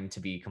first time to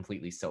be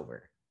completely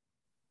sober.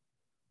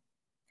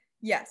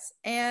 Yes.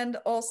 And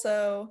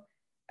also,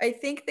 I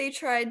think they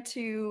tried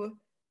to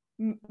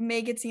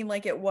make it seem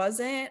like it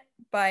wasn't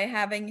by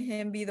having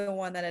him be the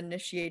one that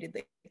initiated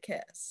the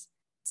kiss.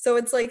 So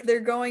it's like they're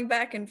going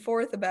back and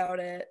forth about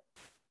it.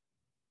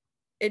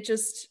 It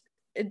just,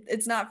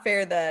 it's not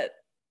fair that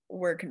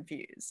we're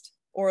confused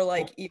or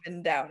like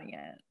even doubting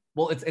it.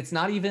 Well, it's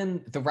not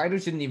even, the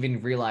writers didn't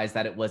even realize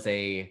that it was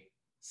a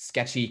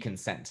sketchy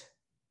consent.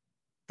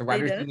 The They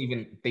writers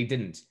didn't? they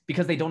didn't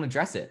because they don't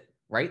address it,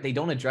 right? They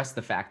don't address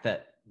the fact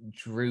that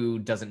Drew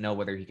doesn't know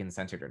whether he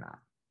consented or not,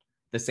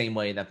 the same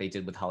way that they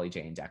did with Holly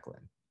J and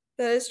Declan.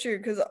 That is true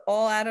because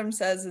all Adam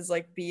says is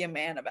like be a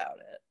man about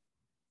it.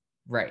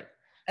 Right.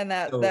 And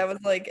that So, was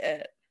like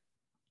it.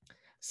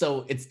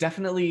 so it's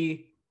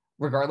definitely,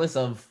 regardless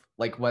of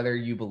like whether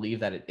you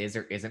believe that it is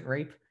or isn't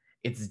rape,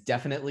 it's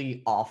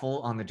definitely awful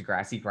on the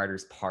Degrassi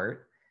writers'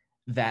 part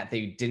that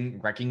they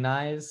didn't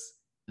recognize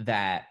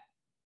that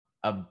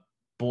a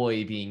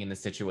boy being in the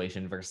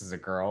situation versus a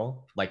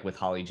girl, like with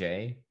Holly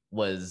J,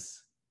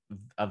 was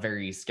a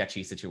very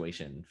sketchy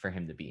situation for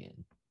him to be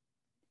in.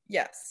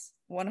 Yes,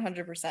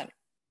 100%.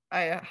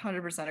 I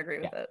 100%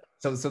 agree Yeah. with it.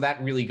 So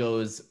that really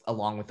goes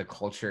along with the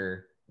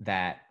culture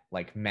that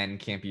like men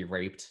can't be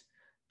raped,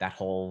 that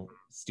whole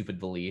stupid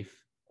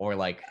belief, or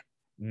like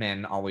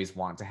men always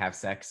want to have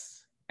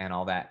sex and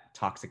all that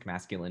toxic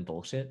masculine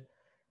bullshit.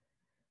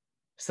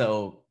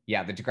 So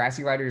yeah, the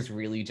Degrassi writers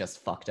really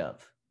just fucked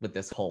up with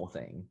this whole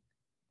thing,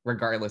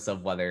 regardless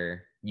of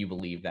whether you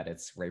believe that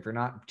it's rape or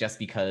not, just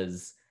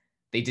because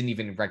they didn't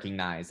even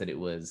recognize that it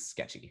was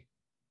sketchy.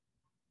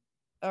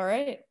 All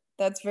right.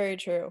 That's very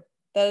true.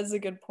 That is a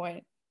good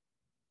point.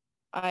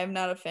 I'm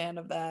not a fan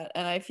of that.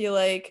 And I feel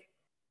like,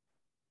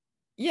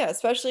 yeah,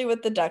 especially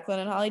with the Declan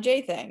and Holly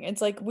J thing,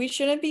 it's like we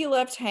shouldn't be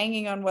left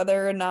hanging on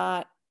whether or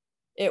not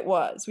it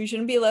was. We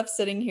shouldn't be left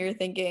sitting here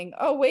thinking,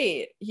 oh,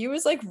 wait, he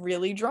was like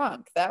really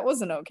drunk. That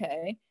wasn't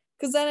okay.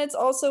 Because then it's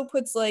also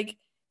puts like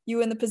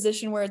you in the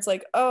position where it's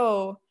like,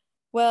 oh,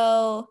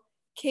 well,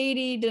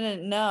 Katie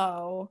didn't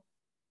know.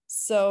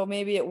 So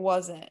maybe it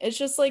wasn't. It's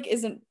just like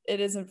isn't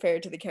fair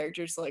to the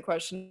characters to like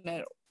question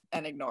it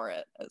and ignore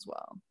it as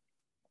well.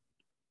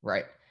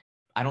 Right.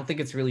 I don't think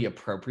it's really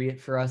appropriate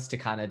for us to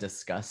kind of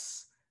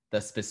discuss the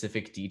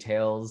specific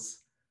details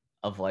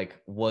of like,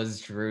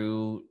 was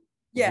Drew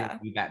Yeah.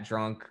 really that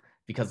drunk,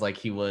 because like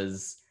he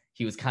was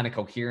kind of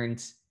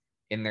coherent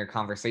in their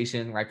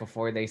conversation right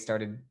before they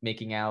started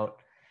making out.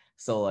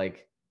 So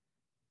like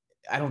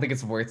I don't think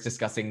it's worth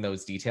discussing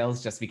those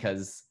details just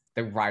because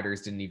the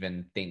writers didn't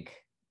even think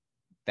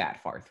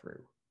that far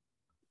through.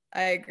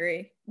 I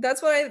agree.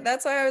 That's why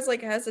I was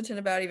like hesitant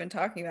about even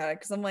talking about it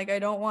because I'm like I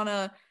don't want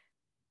to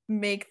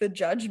make the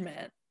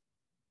judgment,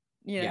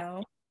 you Yeah,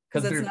 know,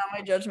 because because it's there's not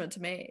my judgment to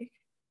make.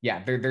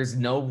 there's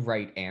no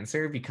right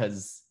answer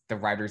because the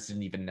writers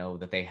didn't even know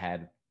that they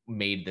had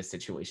made this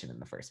situation in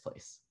the first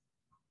place.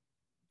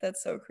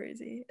 That's so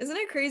crazy. Isn't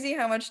it crazy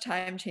how much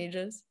time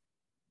changes?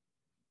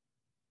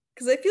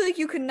 Because I feel like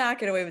you could not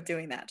get away with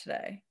doing that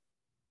today.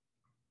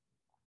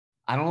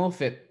 I don't know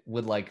if it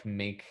would like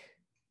make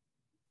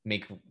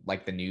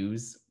like the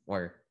news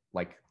or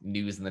like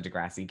news in the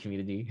Degrassi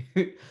community.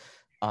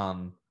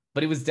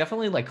 But it was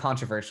definitely like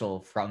controversial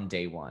from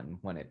day one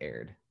when it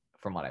aired,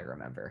 from what I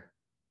remember.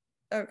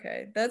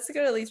 Okay, that's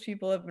good. At least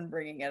people have been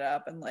bringing it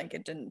up and like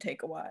it didn't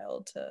take a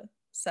while to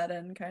set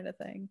in kind of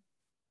thing.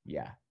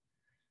 Yeah.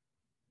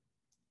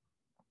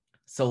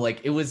 So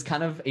like it was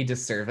kind of a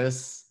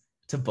disservice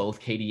to both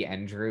Katie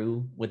and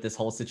Drew with this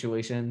whole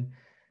situation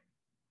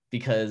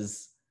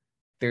because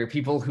there are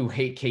people who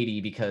hate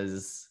Katie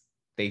because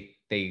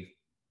they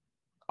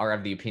are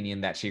of the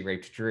opinion that she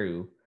raped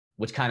Drew,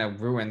 which kind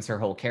of ruins her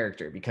whole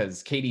character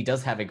because Katie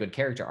does have a good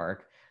character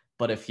arc,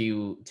 but if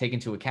you take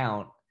into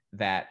account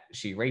that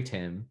she raped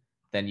him,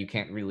 then you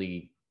can't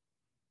really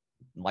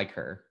like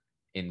her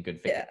in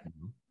good faith. Yeah.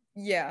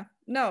 Yeah.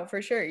 No,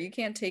 for sure. You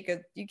can't take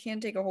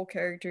a whole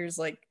character's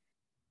like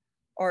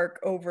arc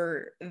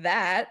over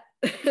that.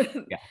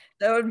 Yeah.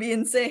 That would be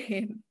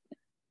insane.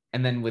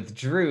 And then with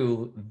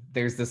Drew,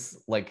 there's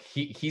this like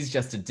he's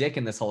just a dick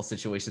in this whole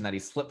situation that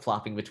he's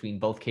flip-flopping between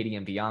both Katie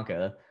and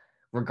Bianca,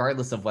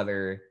 regardless of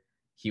whether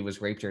he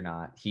was raped or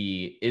not.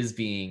 He is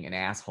being an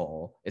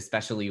asshole,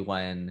 especially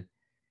when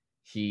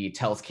he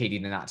tells Katie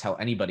to not tell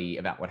anybody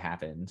about what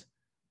happened.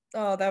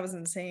 Oh, that was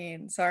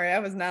insane. Sorry, I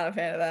was not a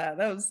fan of that.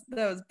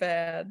 That was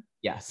bad.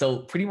 Yeah, so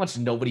pretty much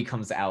nobody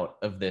comes out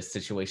of this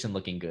situation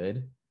looking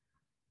good.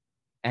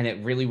 And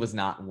it really was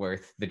not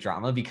worth the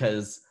drama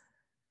because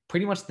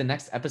pretty much the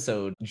next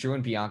episode, Drew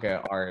and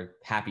Bianca are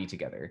happy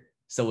together.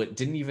 So it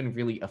didn't even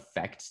really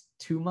affect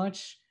too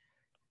much.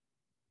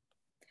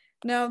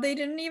 No, they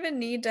didn't even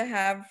need to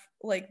have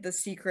like the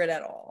secret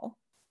at all.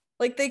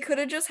 Like they could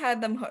have just had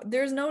them.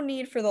 There's no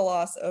need for the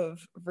loss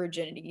of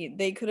virginity.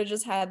 They could have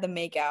just had them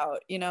make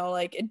out.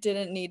 Like it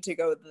didn't need to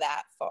go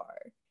that far.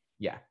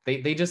 Yeah,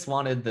 they just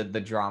wanted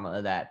the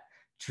drama that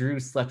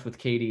Drew slept with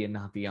Katie and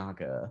not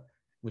Bianca,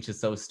 which is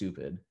so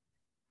stupid.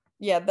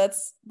 Yeah,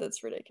 that's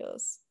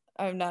ridiculous.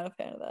 I'm not a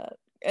fan of that.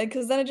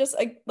 Because then it just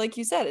like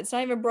you said, it's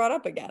not even brought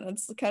up again.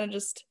 It's kind of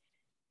just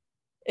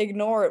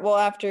ignored. Well,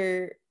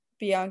 after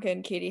Bianca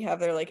and Katie have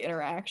their like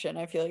interaction,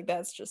 I feel like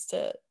that's just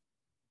it.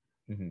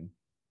 Mm-hmm.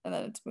 And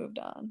then it's moved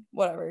on.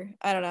 Whatever.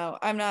 I don't know.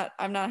 I'm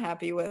not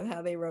happy with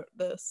how they wrote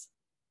this.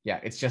 Yeah,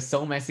 it's just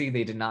so messy.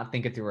 They did not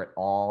think it through at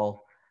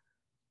all.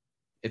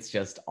 It's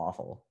just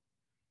awful,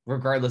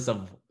 regardless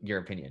of your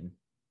opinion.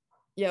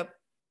 Yep,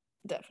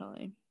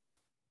 definitely.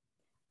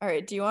 All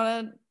right, do you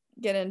want to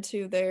get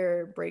into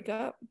their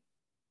breakup?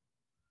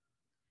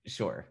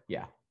 Sure,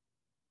 yeah.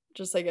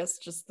 Just I guess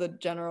just the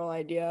general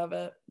idea of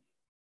it.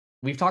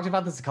 We've talked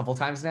about this a couple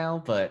times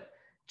now, but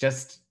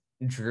just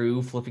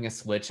Drew flipping a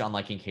switch on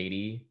liking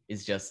Katie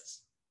is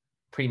just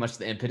pretty much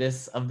the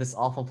impetus of this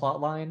awful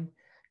plot line,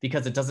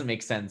 because it doesn't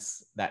make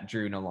sense that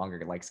Drew no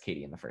longer likes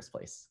Katie in the first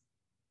place.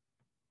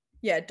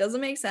 Yeah, it doesn't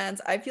make sense.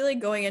 I feel like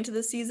going into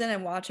the season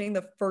and watching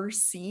the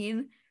first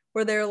scene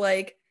where they're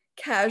like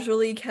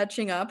casually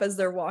catching up as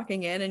they're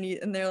walking in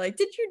and they're like,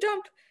 "Did you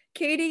dump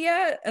Katie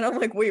yet?" And I'm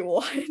like, "Wait,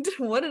 what?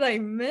 What did I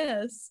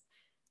miss?"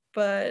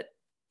 But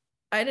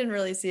I didn't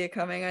really see it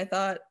coming. I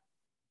thought,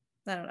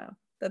 I don't know,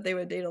 that they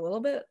would date a little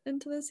bit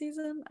into the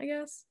season, I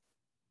guess.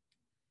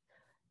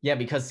 Yeah,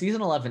 because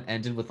season 11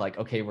 ended with like,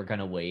 okay, we're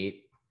gonna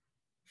wait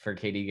for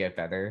Katie to get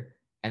better,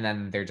 and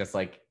then they're just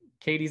like,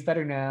 Katie's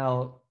better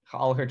now,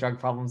 all her drug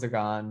problems are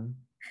gone,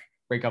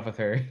 break up with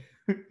her.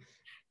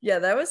 Yeah,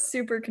 that was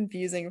super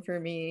confusing for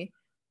me,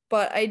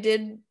 but I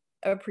did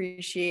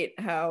appreciate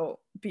how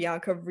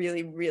Bianca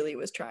really, really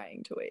was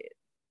trying to wait,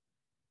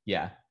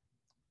 Yeah,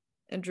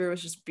 and Drew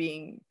was just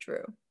being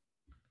Drew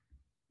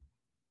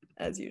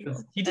as usual.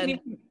 And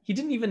he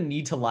didn't even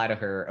need to lie to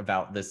her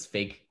about this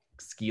fake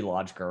ski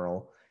lodge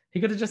girl.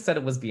 He could have just said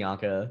it was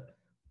Bianca.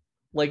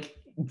 Like,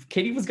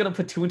 Katie was gonna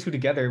put two and two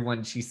together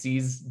when she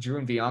sees Drew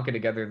and Bianca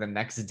together the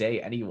next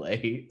day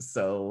anyway.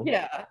 So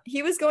yeah,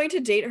 he was going to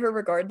date her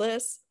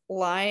regardless.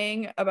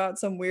 Lying about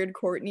some weird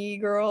Courtney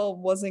girl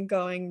wasn't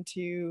going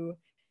to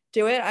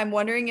do it. I'm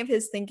wondering if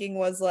his thinking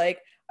was like,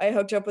 I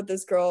hooked up with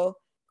this girl,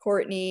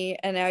 Courtney,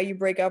 and now you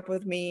break up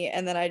with me,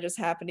 and then I just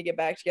happen to get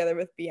back together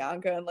with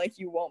Bianca, and like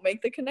you won't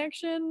make the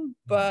connection.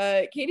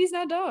 But Katie's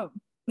not dumb.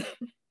 It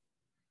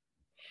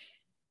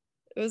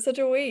was such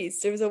a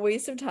waste. It was a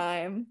waste of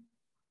time.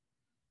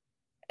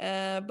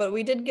 But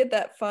we did get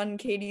that fun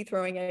Katie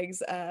throwing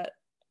eggs at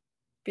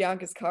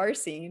Bianca's car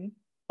scene.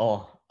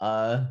 oh,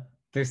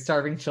 they're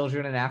starving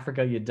children in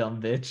Africa, you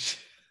dumb bitch.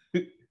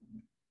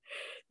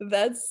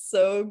 That's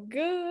so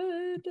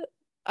good.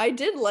 I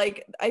feel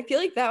like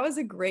that was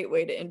a great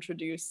way to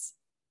introduce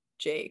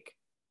Jake.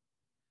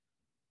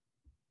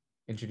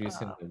 Introduce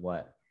him Uh, to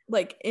what?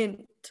 like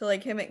into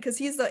like him because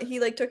he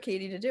like took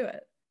Katie to do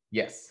it.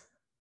 Yes.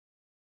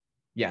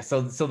 Yeah,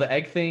 so the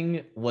egg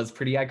thing was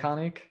pretty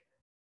iconic,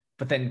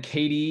 but then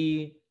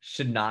Katie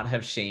should not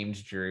have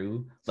shamed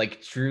Drew.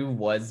 Like, Drew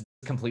was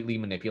completely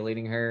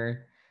manipulating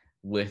her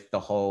with the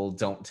whole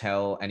don't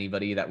tell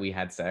anybody that we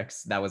had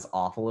sex. That was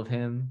awful of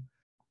him.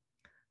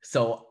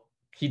 So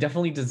he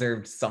definitely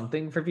deserved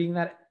something for being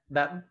that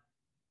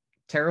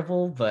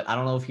terrible, but I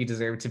don't know if he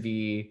deserved to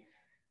be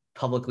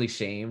publicly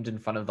shamed in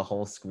front of the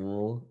whole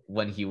school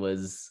when he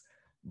was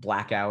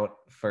blackout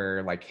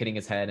for like hitting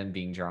his head and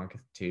being drunk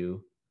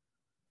too.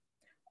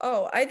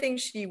 Oh, I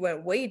think she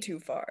went way too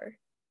far.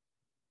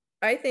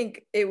 I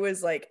think it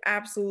was like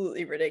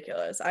absolutely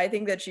ridiculous. I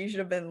think that she should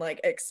have been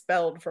like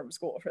expelled from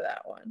school for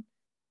that one.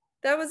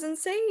 That was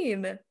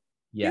insane.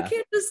 You Yeah.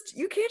 can't just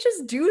you can't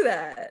just do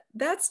that.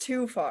 That's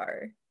too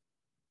far.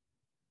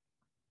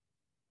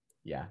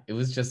 Yeah, it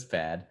was just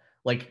bad.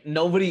 Like,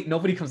 nobody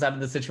comes out of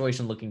this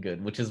situation looking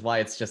good, which is why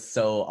it's just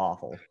so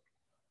awful.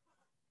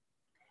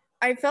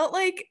 I felt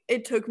like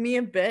it took me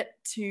a bit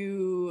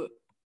to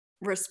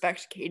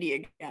respect Katie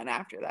again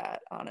after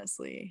that,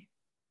 honestly.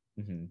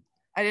 Mm-hmm.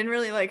 I didn't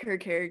really like her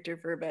character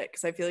for a bit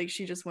because I feel like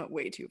she just went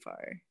way too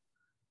far.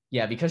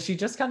 Yeah, because she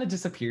just kind of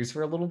disappears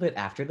for a little bit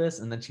after this,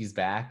 and then she's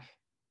back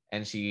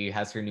and she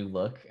has her new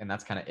look, and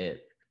that's kind of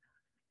it.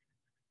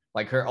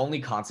 Like, her only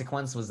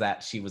consequence was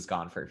that she was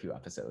gone for a few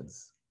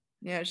episodes.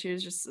 Yeah, she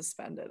was just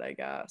suspended, I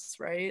guess,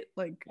 right?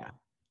 Like, Yeah.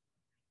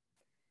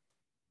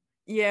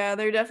 yeah,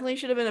 there definitely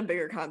should have been a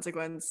bigger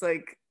consequence.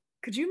 Like,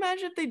 could you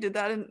imagine if they did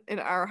that in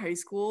our high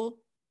school?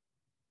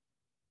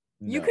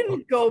 You No.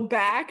 can go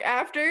back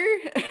after?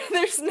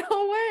 There's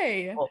no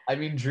way. Well, I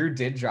mean, Drew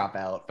did drop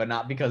out, but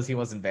not because he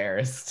was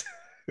embarrassed.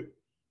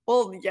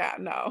 Well, yeah,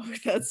 no,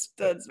 that's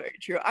very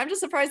true. I'm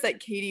just surprised that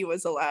Katie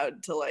was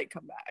allowed to like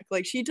come back.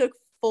 Like she took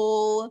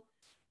full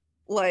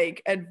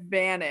like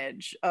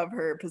advantage of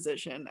her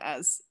position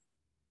as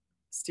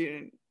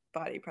student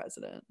body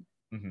president.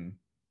 Mm-hmm.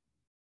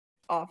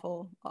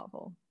 Awful,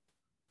 awful.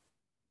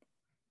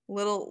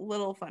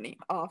 Little funny.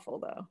 Awful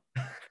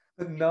though.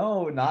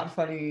 No, not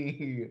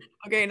funny.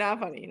 Okay, not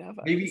funny, not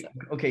funny. Maybe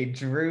okay,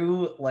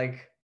 Drew,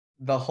 like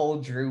the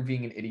whole Drew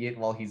being an idiot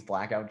while he's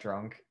blackout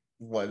drunk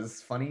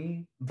was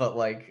funny, but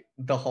like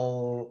the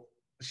whole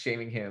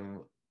shaming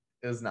him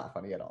is not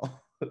funny at all.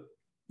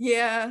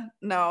 Yeah,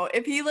 no,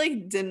 if he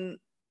like didn't,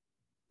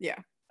 yeah,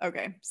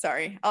 okay,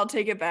 sorry. I'll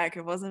take it back.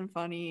 It wasn't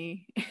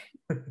funny.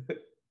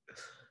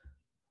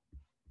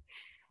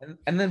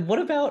 And then what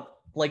about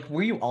like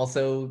were you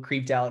also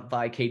creeped out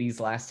by Katie's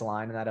last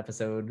line in that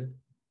episode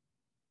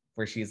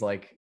where she's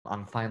like,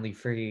 I'm finally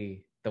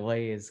free. The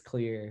way is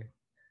clear.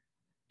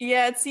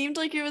 Yeah, it seemed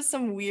like it was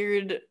some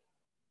weird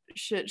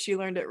shit she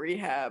learned at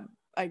rehab,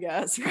 I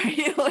guess,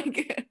 right?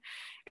 Like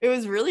it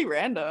was really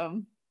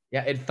random.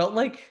 Yeah, it felt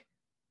like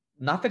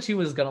not that she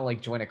was gonna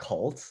like join a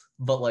cult,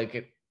 but like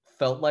it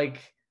felt like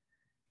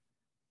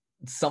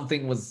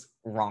something was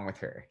wrong with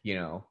her, you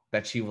know,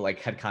 that she like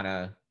had kind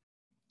of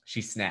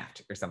she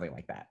snapped or something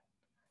like that.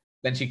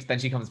 Then she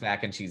comes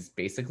back and she's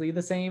basically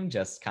the same,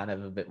 just kind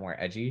of a bit more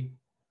edgy.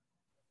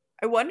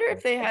 I wonder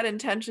if they had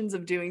intentions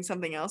of doing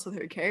something else with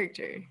her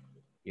character.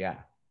 Yeah.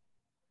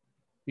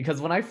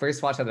 Because when I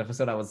first watched that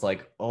episode, I was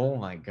like, oh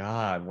my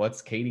God,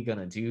 what's Katie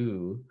gonna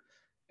do?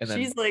 And then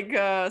She's like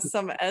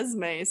some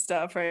Esme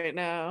stuff right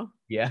now.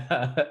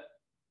 yeah.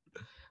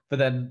 But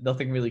then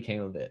nothing really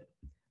came of it.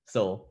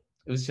 So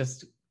it was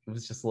just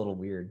a little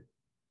weird.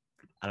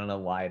 I don't know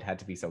why it had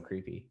to be so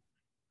creepy.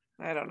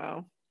 I don't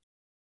know.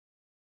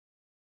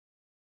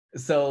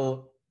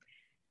 So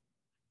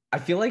I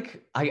feel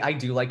like I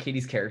do like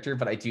Katie's character,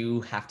 but I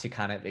do have to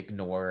kind of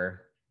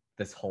ignore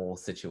this whole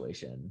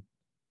situation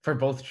for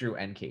both Drew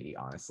and Katie,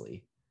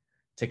 honestly,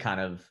 to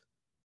kind of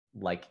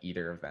like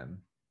either of them.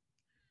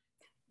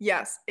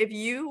 Yes, if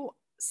you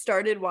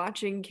started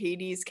watching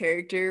Katie's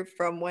character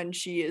from when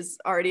she is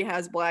already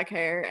has black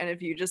hair, and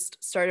if you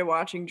just started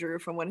watching Drew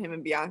from when him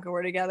and Bianca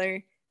were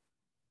together,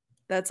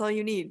 that's all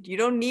you need. You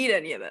don't need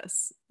any of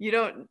this. You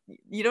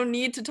don't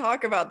need to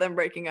talk about them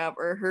breaking up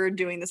or her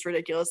doing this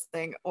ridiculous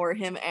thing or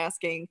him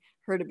asking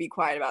her to be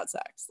quiet about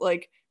sex.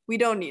 Like, we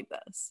don't need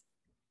this.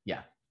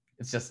 Yeah,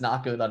 it's just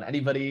not good on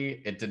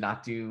anybody. It did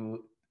not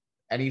do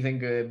anything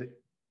good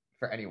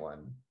for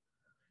anyone.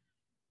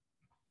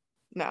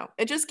 No,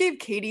 it just gave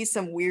Katie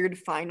some weird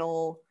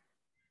final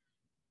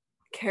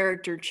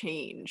character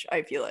change,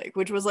 I feel like,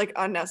 which was like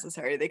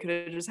unnecessary. They could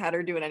have just had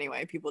her do it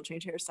anyway. People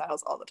change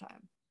hairstyles all the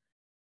time.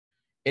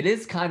 It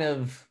is kind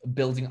of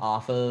building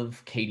off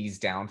of Katie's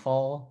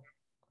downfall.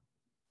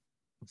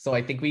 So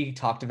I think we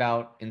talked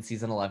about in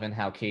season 11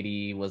 how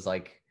Katie was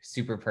like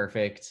super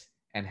perfect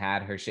and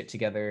had her shit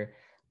together,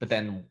 but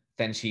then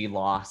she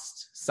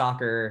lost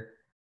soccer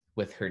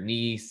with her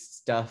knee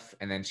stuff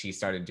and then she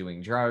started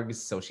doing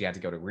drugs, so she had to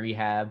go to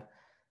rehab.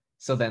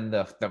 So then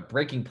the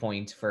breaking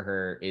point for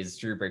her is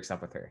Drew breaks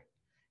up with her,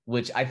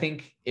 which I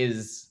think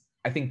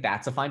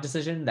that's a fine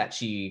decision that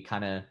she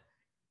kind of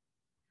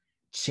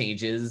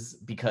changes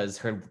because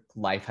her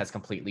life has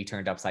completely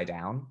turned upside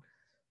down.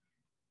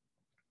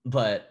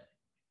 But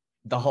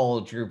the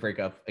whole Drew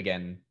breakup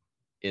again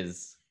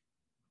is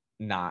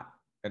not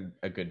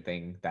a good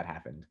thing that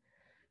happened.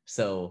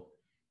 So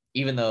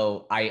even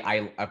though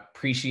I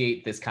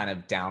appreciate this kind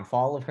of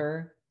downfall of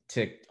her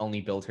to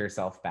only build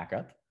herself back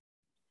up,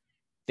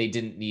 they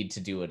didn't need to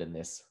do it in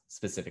this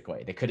specific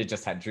way. They could have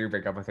just had Drew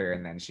break up with her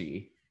and then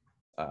she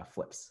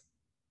flips.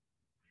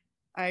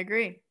 I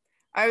agree.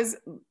 I was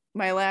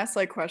my last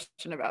like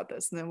question about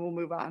this, and then we'll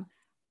move on.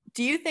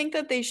 Do you think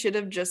that they should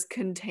have just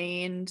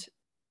contained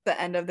the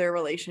end of their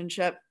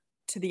relationship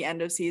to the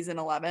end of season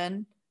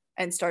 11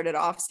 and started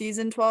off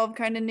season 12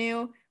 kind of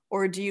new?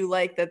 Or do you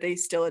like that they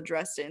still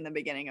addressed it in the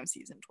beginning of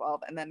season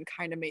 12 and then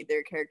kind of made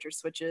their character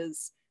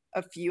switches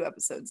a few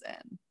episodes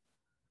in?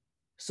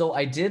 So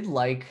I did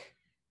like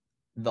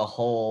the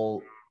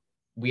whole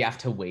we have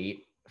to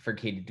wait for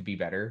Katie to be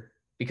better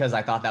because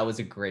I thought that was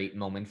a great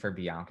moment for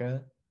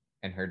Bianca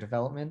and her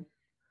development.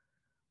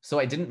 So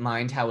I didn't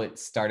mind how it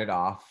started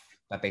off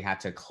that they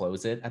had to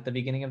close it at the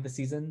beginning of the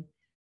season.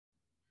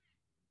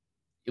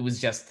 It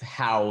was just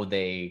how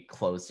they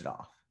closed it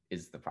off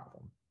is the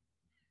problem.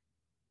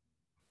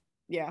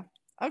 Yeah.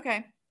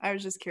 Okay. I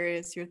was just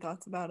curious your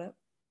thoughts about it.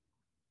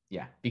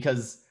 Yeah,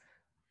 because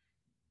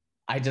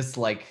I just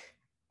like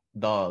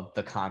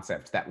the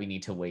concept that we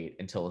need to wait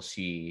until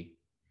she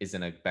is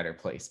in a better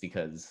place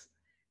because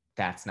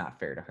that's not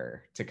fair to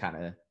her to kind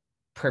of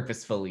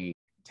purposefully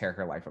tear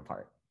her life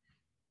apart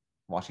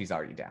while she's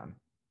already down.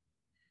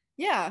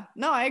 Yeah,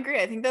 no, I agree.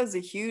 I think that was a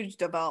huge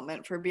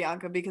development for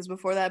Bianca because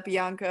before that,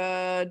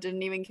 Bianca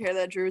didn't even care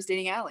that Drew was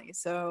dating Allie.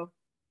 So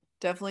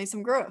definitely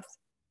some growth.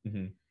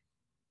 Mm-hmm.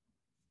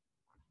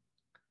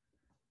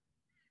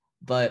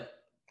 But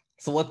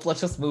so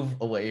let's just move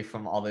away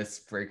from all this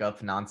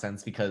breakup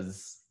nonsense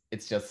because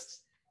it's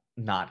just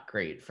not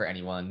great for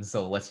anyone.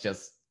 So let's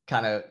just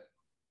kind of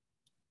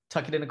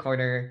tuck it in a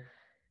corner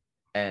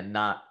and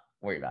not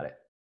worry about it.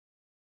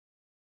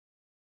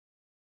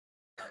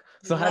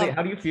 So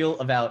how do you feel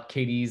about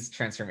Katie's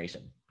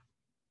transformation?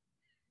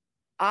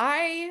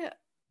 I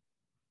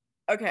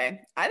okay,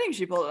 I think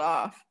she pulled it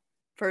off.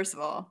 First of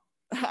all,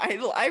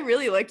 I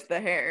really liked the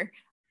hair.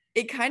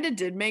 It kind of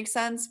did make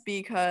sense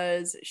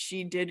because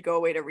she did go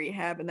away to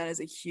rehab, and that is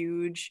a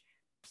huge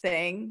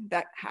thing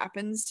that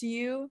happens to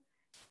you.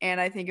 And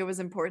I think it was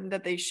important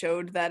that they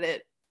showed that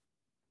it,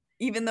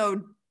 even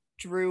though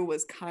Drew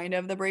was kind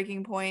of the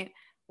breaking point,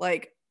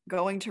 like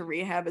going to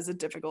rehab is a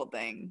difficult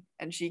thing.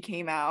 And she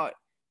came out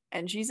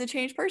and she's a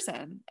changed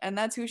person. And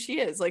that's who she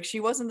is. Like, she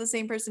wasn't the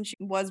same person she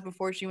was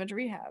before she went to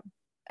rehab.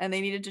 And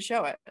they needed to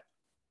show it.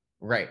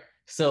 Right.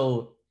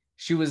 So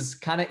she was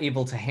kind of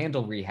able to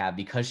handle rehab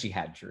because she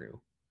had Drew.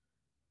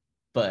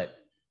 But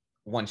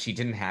once she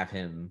didn't have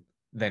him,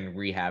 then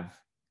rehab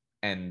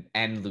and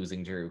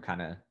losing Drew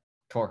kind of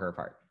tore her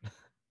apart.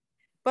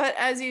 But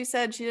as you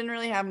said, she didn't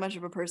really have much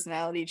of a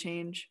personality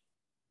change.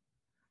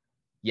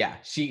 Yeah,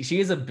 she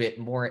is a bit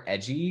more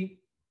edgy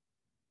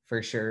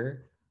for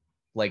sure.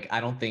 Like, I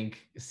don't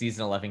think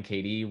season 11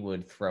 Katie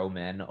would throw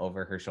men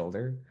over her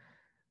shoulder,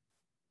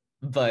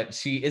 but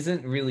she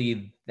isn't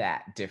really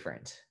that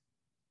different,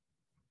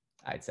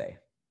 I'd say.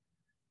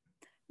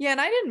 Yeah,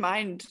 and I didn't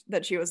mind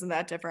that she wasn't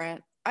that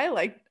different. I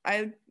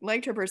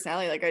liked her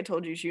personality. Like I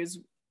told you, she was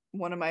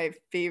one of my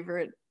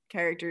favorite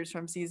characters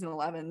from season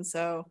 11.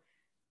 So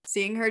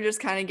seeing her just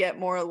kind of get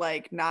more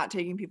like not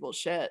taking people's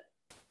shit,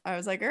 I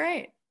was like, all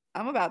right,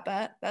 I'm about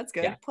that. That's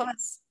good. Yeah.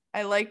 Plus,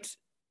 I liked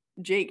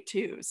Jake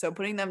too. So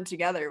putting them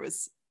together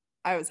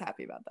I was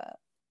happy about that.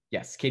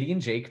 Yes, Katie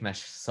and Jake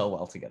mesh so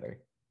well together.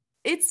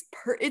 It's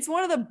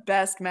one of the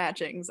best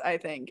matchings, I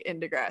think,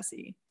 in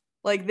Degrassi.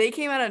 Like they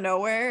came out of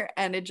nowhere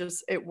and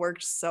it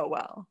worked so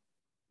well.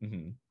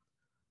 Mm-hmm.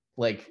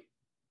 Like,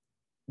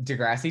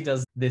 Degrassi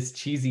does this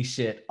cheesy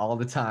shit all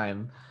the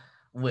time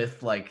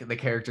with like the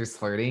characters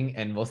flirting,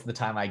 and most of the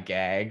time I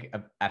gag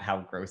at how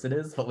gross it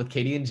is. But with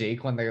Katie and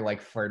Jake, when they're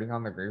like flirting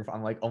on the roof,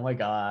 I'm like, oh my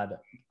god,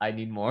 I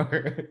need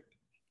more.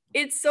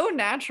 It's so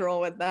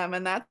natural with them,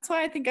 and that's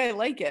why I think I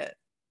like it.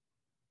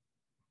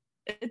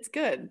 It's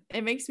good.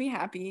 It makes me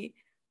happy.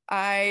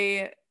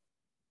 I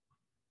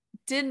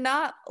did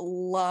not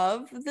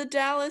love the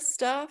Dallas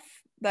stuff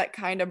that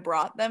kind of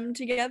brought them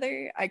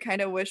together. I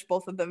kind of wish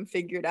both of them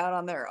figured out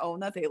on their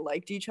own that they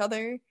liked each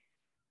other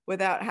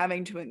without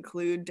having to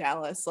include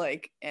Dallas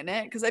like in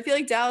it, because I feel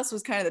like Dallas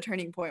was kind of the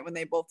turning point when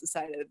they both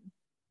decided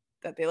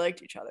that they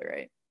liked each other,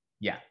 right?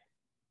 Yeah,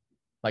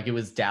 like it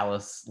was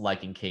Dallas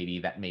liking Katie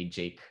that made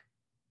Jake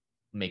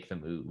make the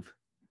move.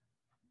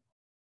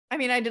 I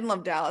mean, I didn't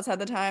love Dallas at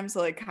the time,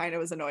 so like kind of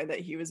was annoyed that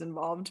he was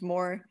involved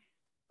more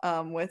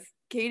with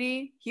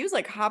Katie. He was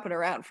like hopping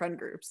around friend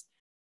groups.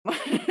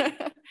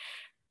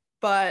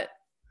 But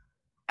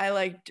I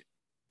liked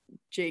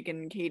Jake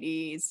and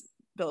Katie's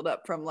build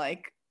up from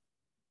like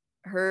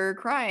her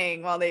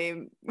crying while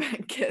they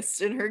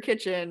kissed in her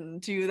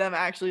kitchen to them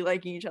actually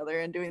liking each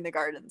other and doing the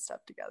garden stuff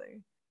together.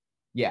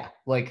 Yeah,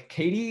 like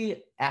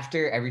Katie,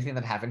 after everything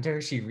that happened to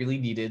her, she really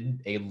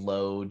needed a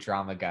low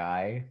drama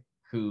guy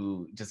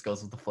who just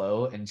goes with the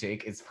flow, and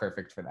Jake is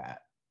perfect for that.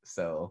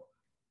 So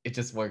it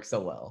just works so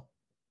well.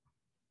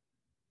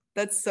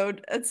 It's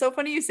so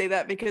funny you say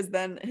that, because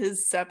then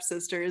his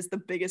stepsister is the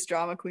biggest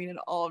drama queen in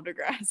all of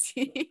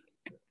Degrassi.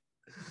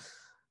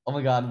 Oh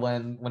my god,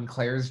 when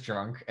Claire's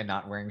drunk and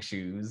not wearing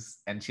shoes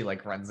and she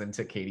like runs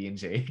into Katie and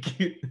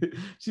Jake,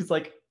 she's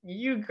like,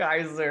 you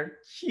guys are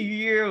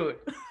cute.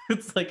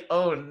 It's like,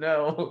 oh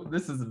no,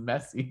 this is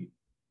messy.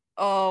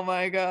 Oh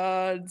my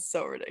god,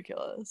 so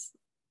ridiculous.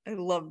 I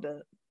loved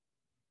it.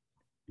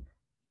 But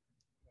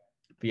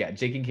yeah,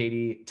 Jake and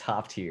Katie,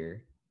 top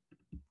tier.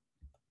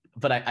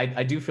 But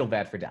I do feel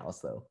bad for Dallas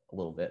though, a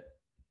little bit.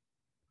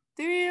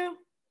 Do you?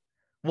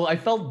 Well, I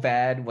felt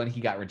bad when he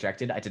got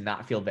rejected. I did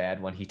not feel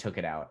bad when he took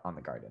it out on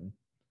the garden.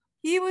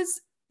 He was,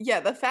 yeah,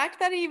 the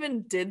fact that he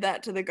even did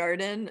that to the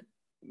garden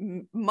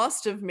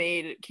must have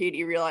made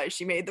Katie realize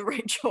she made the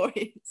right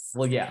choice.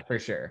 Well, yeah, for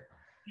sure.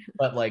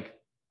 But like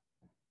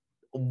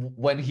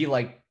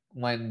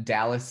when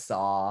Dallas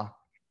saw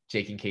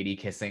Jake and Katie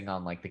kissing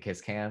on like the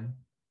kiss cam,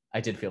 I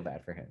did feel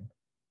bad for him.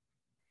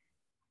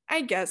 I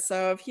guess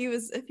so.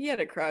 If he had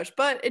a crush,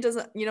 but it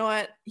doesn't, you know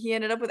what? He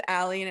ended up with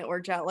Allie and it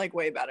worked out like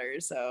way better.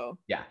 So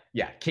Yeah.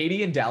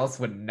 Katie and Dallas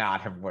would not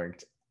have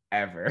worked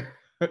ever.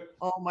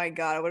 oh my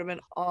god, it would have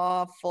been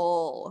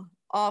awful.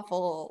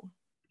 Awful.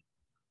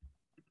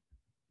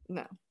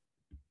 No.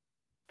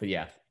 But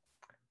yeah,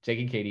 Jake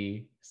and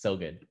Katie, so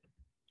good.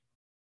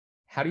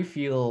 How do you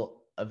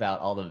feel about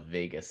all the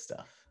Vegas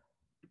stuff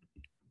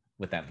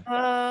with them?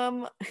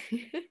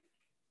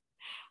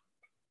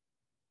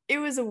 It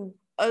was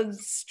a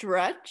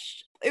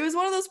stretch. It was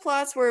one of those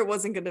plots where it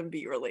wasn't going to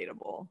be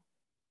relatable.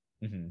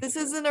 Mm-hmm. This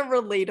isn't a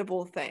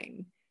relatable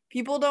thing.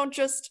 People don't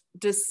just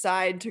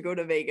decide to go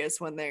to Vegas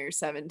when they're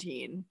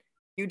 17.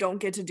 You don't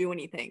get to do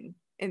anything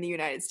in the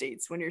United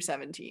States when you're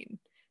 17.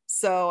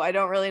 So I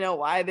don't really know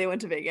why they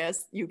went to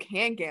Vegas. You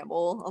can't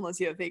gamble unless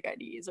you have fake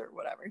IDs or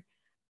whatever.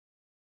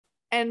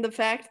 And the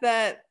fact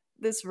that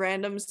this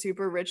random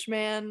super rich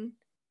man,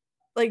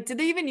 like, did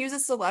they even use a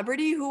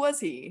celebrity? Who was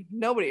he?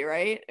 Nobody,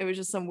 right? It was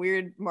just some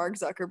weird Mark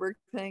Zuckerberg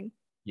thing.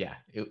 Yeah,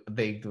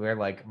 they were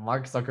like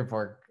Mark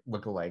Zuckerberg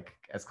lookalike,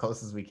 as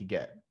close as we could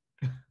get.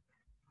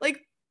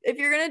 Like, if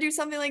you're gonna do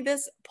something like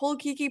this, pull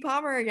Kiki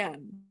Palmer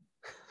again.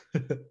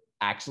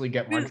 Actually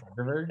get Mark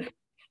Zuckerberg.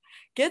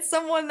 Get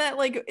someone that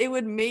like it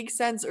would make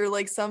sense, or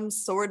like some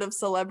sort of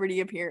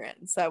celebrity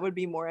appearance that would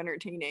be more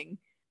entertaining.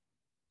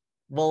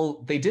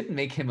 Well, they didn't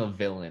make him a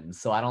villain,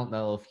 so I don't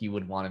know if you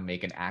would want to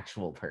make an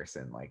actual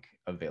person like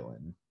a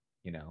villain,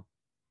 you know?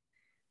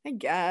 I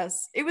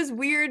guess it was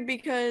weird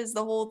because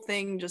the whole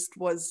thing just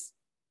was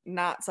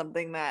not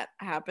something that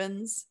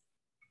happens.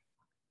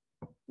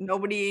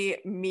 Nobody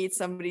meets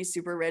somebody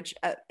super rich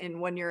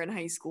when you're in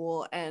high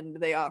school and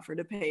they offer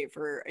to pay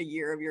for a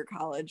year of your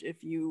college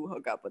if you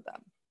hook up with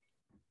them.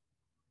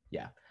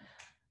 Yeah.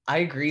 I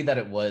agree that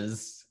it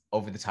was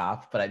over the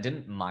top, but I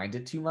didn't mind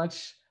it too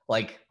much.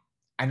 Like,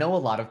 I know a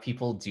lot of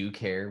people do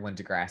care when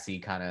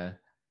Degrassi kind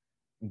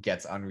of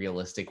gets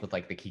unrealistic with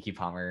like the Kiki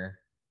Palmer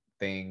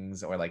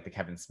things or like the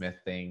Kevin Smith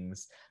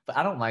things, but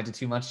I don't mind it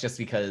too much just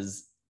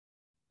because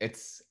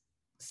it's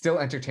still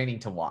entertaining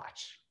to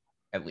watch,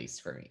 at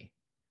least for me.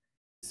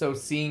 So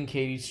seeing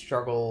Katie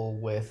struggle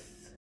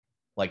with,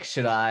 like,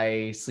 should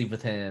I sleep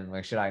with him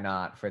or should I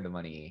not for the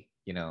money?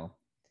 You know,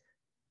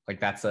 like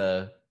that's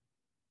a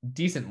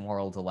decent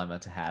moral dilemma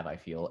to have, I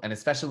feel. And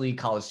especially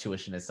college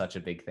tuition is such a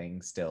big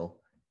thing still,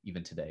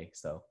 even today.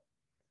 So,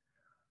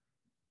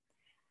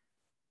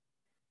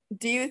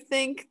 Do you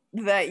think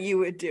that you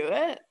would do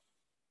it?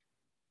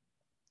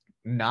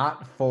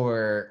 not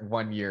for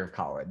 1 year of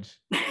college.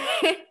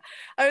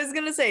 I was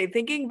gonna say,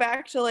 thinking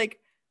back to like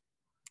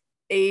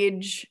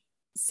age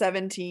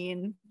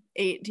 17,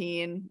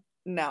 18,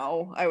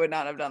 no, I would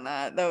not have done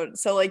that. Though,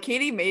 so like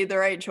Katie made the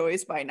right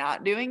choice by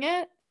not doing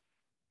it.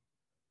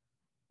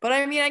 But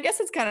I mean, I guess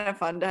it's kind of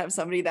fun to have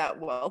somebody that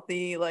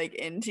wealthy like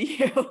into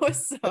you.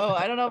 So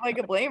I don't know if I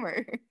could blame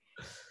her.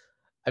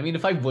 I mean,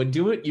 if I would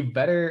do it, you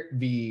better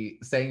be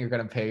saying you're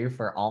going to pay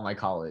for all my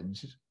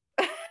college.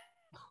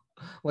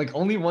 Like,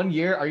 only 1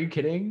 year? Are you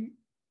kidding?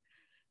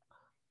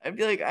 I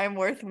feel like I'm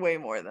worth way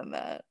more than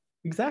that.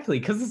 Exactly.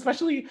 Because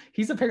especially,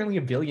 he's apparently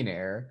a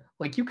billionaire.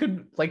 Like, you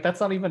could, like, that's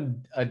not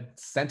even a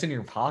cent in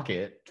your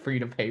pocket for you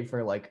to pay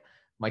for, like,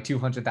 my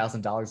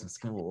 $200,000 of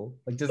school.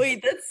 Like, just.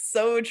 Wait, that's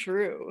so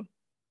true.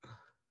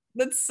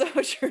 That's so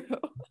true.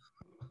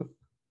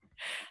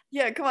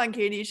 Yeah, come on,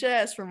 Katie. You should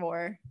ask for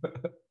more.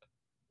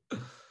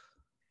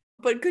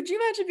 But could you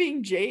imagine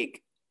being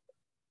Jake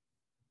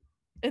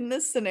in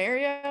this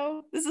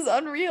scenario? This is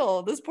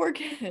unreal. This poor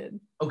kid.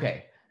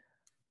 Okay.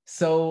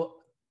 So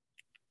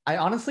I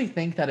honestly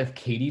think that if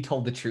Katie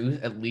told the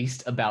truth, at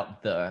least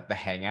about the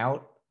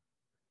hangout,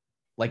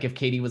 like if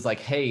Katie was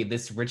like, hey,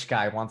 this rich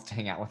guy wants to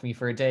hang out with me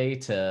for a day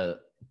to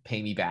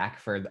pay me back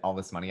for all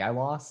this money I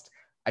lost,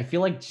 I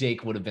feel like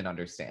Jake would have been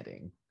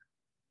understanding.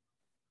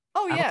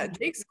 Oh yeah,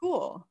 Jake's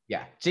cool.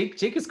 Yeah,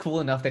 Jake is cool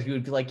enough that he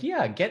would be like,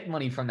 yeah, get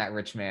money from that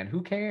rich man.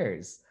 Who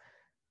cares?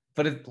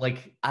 But it,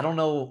 like, I don't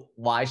know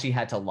why she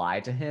had to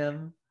lie to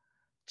him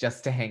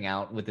just to hang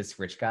out with this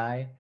rich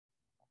guy.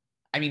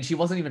 I mean, she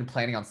wasn't even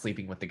planning on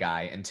sleeping with the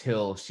guy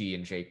until she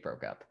and Jake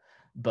broke up.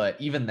 But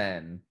even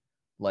then,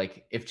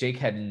 like, if Jake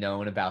had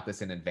known about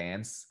this in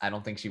advance, I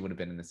don't think she would have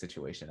been in this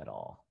situation at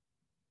all.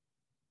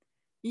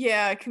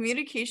 Yeah,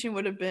 communication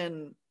would have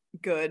been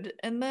good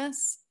in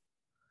this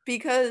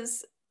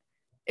because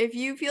if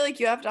you feel like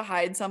you have to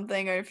hide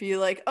something, or if you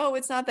like, oh,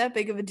 it's not that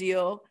big of a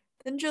deal,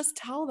 then just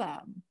tell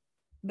them.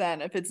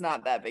 Then if it's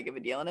not that big of a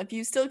deal. And if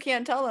you still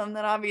can't tell them,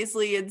 then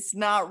obviously it's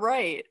not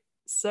right.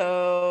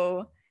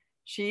 So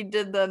she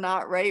did the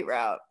not right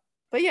route.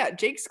 But yeah,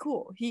 Jake's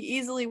cool. He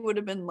easily would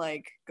have been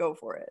like, go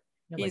for it.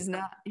 Yeah, He's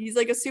like, not, he's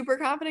like a super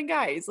confident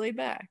guy. He's laid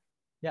back.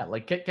 yeah,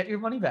 like get your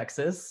money back,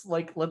 sis.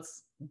 Like,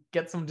 let's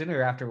get some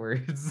dinner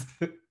afterwards.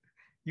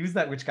 Use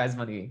that rich guy's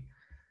money.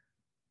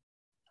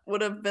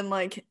 Would have been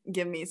like,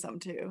 give me some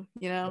too,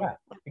 you know?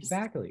 Yeah,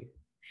 exactly.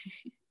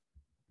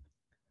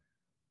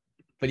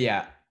 But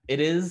yeah, it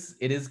is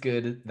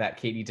good that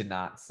Katie did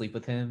not sleep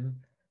with him.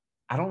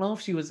 I don't know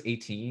if she was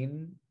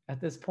 18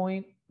 at this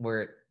point,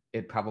 where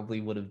it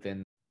probably would have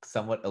been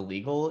somewhat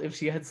illegal if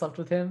she had slept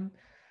with him.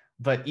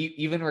 But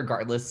even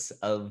regardless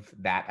of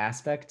that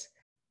aspect,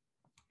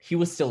 he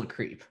was still a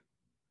creep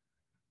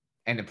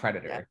and a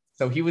predator. Yeah.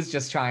 So he was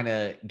just trying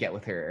to get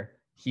with her.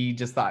 He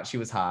just thought she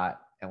was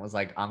hot and was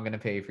like, I'm going to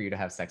pay for you to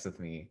have sex with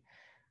me.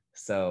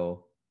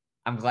 So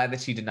I'm glad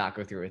that she did not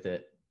go through with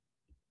it.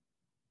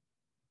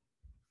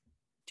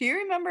 Do you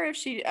remember if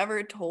she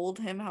ever told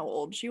him how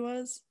old she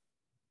was?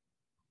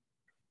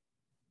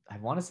 I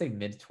want to say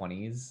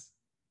mid-20s.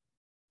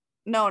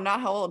 No,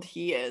 not how old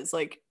he is.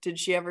 Like, did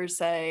she ever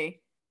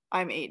say,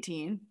 I'm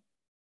 18?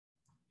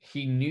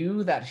 He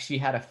knew that she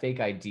had a fake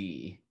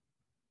ID,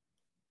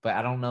 but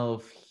I don't know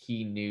if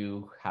he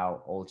knew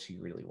how old she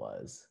really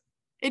was.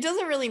 It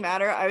doesn't really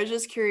matter. I was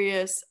just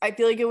curious. I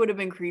feel like it would have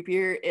been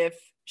creepier if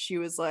she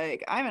was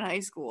like, I'm in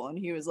high school, and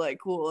he was like,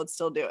 cool, let's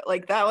still do it.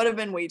 Like, that would have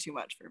been way too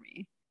much for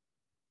me.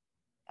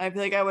 I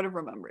feel like I would have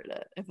remembered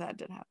it if that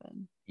did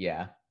happen.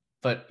 Yeah.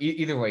 But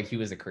either way, he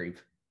was a creep.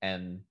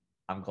 And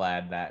I'm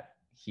glad that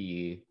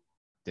he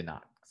did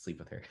not sleep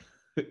with her.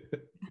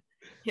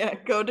 Yeah,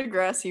 go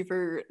Degrassi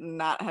for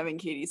not having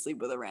Katie sleep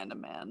with a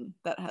random man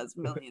that has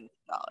millions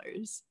of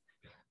dollars.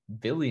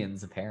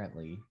 Billions,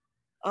 apparently.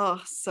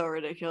 Oh, so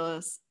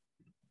ridiculous.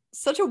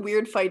 Such a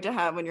weird fight to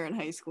have when you're in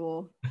high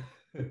school.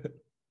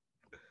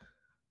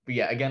 But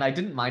yeah, again, I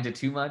didn't mind it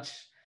too much.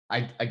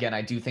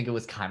 I do think it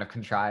was kind of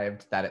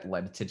contrived that it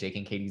led to Jake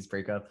and Katie's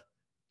breakup,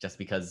 just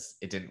because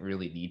it didn't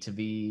really need to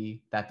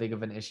be that big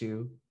of an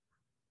issue.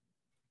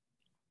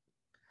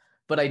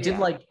 But I did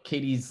like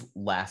Katie's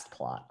last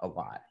plot a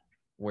lot,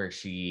 where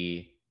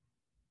she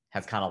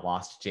has kind of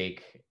lost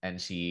Jake and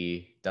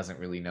she doesn't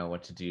really know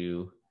what to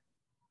do.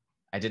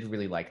 I did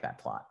really like that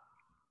plot.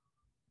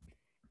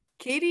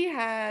 Katie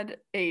had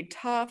a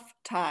tough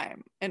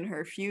time in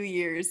her few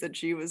years that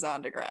she was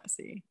on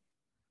Degrassi.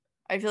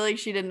 I feel like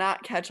she did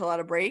not catch a lot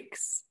of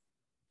breaks.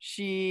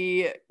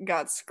 She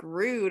got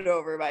screwed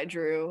over by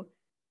Drew.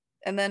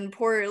 And then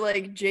poor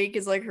like Jake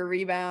is like her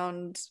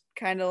rebound,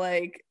 kind of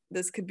like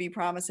this could be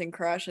promising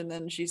crush, and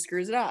then she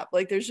screws it up.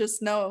 Like there's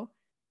just no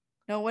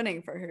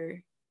winning for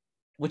her.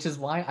 Which is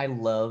why I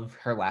love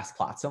her last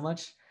plot so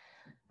much,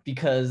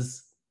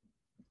 because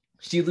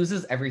she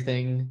loses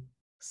everything: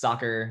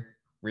 soccer,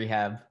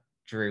 rehab,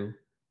 Drew,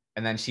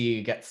 and then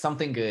she gets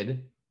something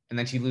good, and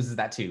then she loses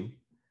that too.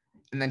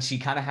 And then she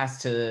kind of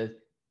has to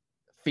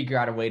figure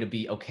out a way to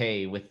be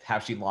okay with how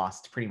she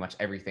lost pretty much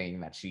everything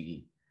that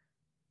she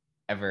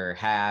ever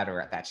had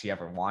or that she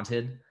ever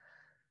wanted.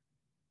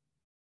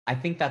 I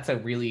think that's a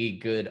really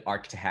good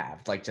arc to have,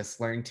 like just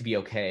learning to be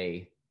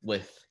okay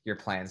with your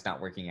plans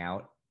not working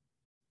out.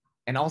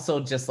 And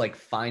also just like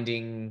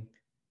finding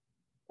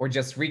or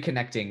just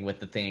reconnecting with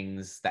the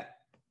things that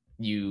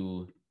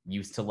you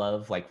used to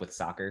love, like with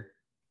soccer.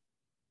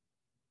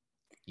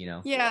 You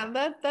know?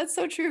 Yeah, that's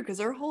so true because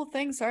her whole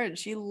thing started.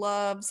 She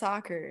loved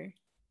soccer.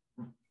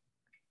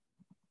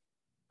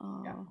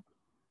 Oh. Yeah.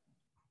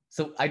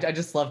 So I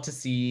just love to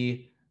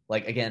see,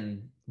 like,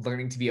 again,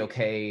 learning to be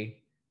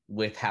okay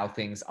with how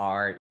things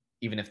are,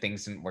 even if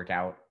things didn't work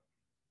out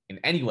in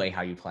any way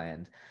how you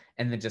planned,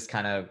 and then just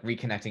kind of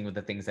reconnecting with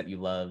the things that you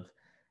love,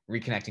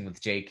 reconnecting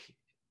with Jake,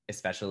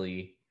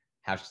 especially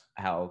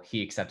how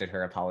he accepted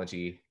her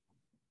apology.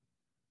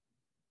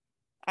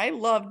 I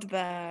loved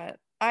that.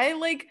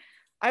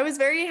 I was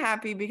very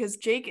happy because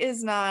Jake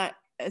is not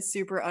a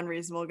super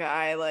unreasonable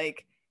guy.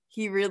 Like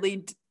he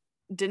really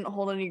didn't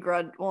hold any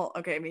grudge. Well,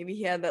 okay, maybe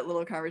he had that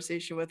little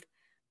conversation with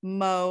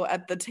Mo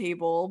at the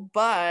table,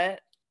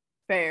 but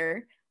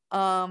fair.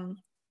 Um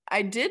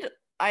I did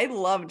I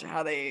loved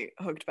how they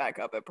hooked back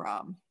up at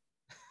prom.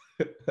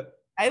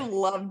 I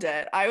loved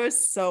it. I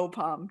was so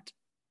pumped.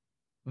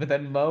 But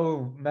then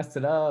Mo messed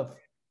it up.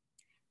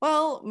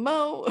 Well,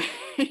 Mo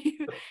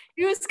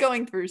he was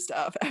going through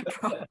stuff at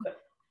prom.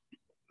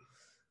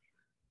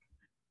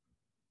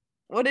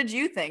 What did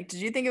you think? Did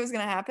you think it was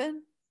going to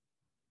happen?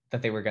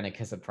 That they were going to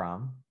kiss at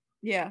prom.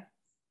 Yeah.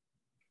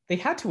 They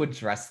had to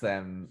address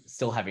them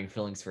still having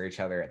feelings for each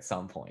other at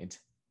some point.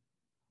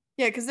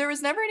 Yeah, because there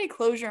was never any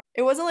closure.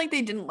 It wasn't like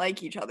they didn't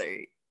like each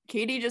other.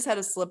 Katie just had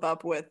to slip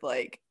up with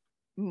like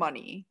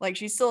money. Like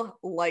she still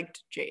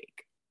liked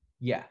Jake.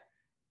 Yeah.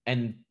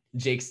 And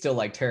Jake still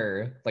liked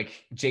her.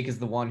 Like Jake is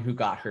the one who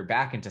got her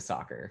back into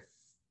soccer.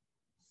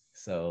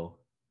 So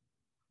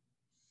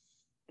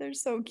They're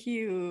so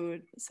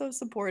cute, so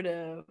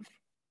supportive.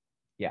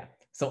 yeah.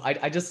 So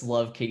I just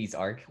love Katie's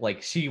arc.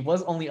 Like she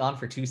was only on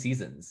for 2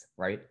 seasons,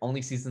 right?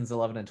 Only seasons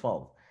 11 and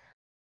 12.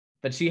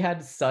 But she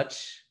had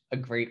such a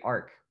great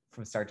arc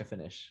from start to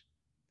finish,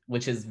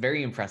 which is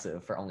very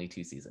impressive for only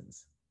 2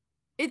 seasons.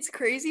 It's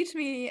crazy to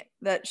me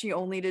that she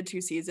only did 2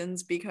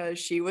 seasons because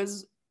she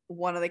was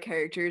one of the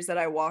characters that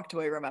I walked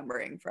away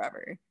remembering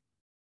forever.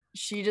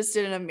 She just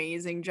did an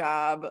amazing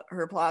job.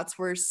 Her plots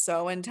were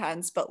so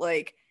intense, but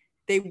like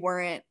they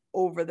weren't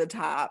over the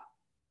top.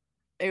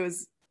 It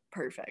was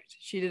perfect.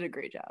 She did a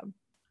great job.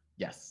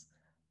 Yes.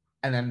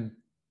 And then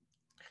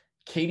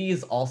Katie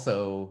is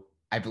also,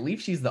 I believe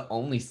she's the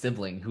only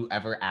sibling who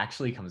ever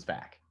actually comes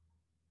back.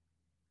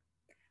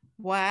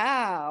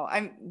 Wow.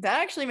 I'm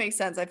that actually makes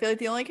sense. I feel like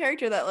the only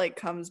character that like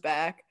comes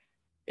back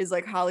is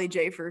like Holly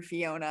J for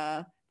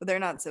Fiona, but they're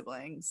not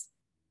siblings.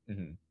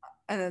 Mm-hmm.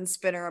 And then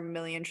Spinner a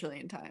million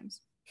trillion times.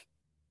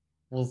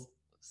 Well,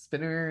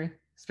 Spinner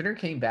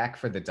came back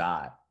for the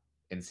dot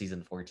in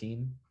season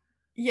 14.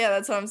 Yeah,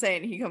 that's what I'm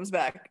saying. He comes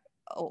back.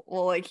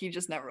 Well, like he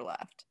just never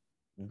left.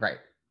 Right.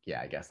 Yeah,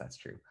 I guess that's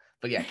true.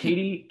 But yeah,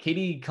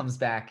 Katie comes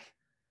back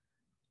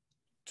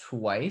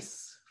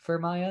twice for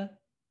Maya,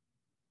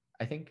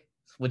 I think,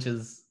 which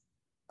is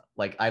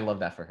like I love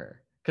that for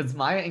her. Because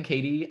Maya and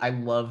Katie, I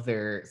love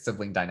their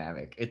sibling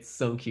dynamic. It's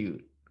so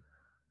cute.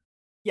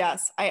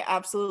 Yes, I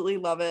absolutely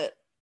love it.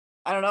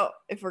 I don't know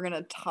if we're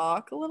gonna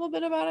talk a little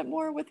bit about it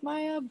more with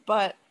Maya,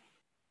 but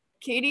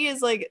Katie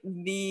is like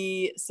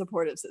the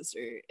supportive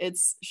sister.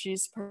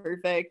 She's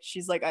perfect.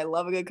 She's like, I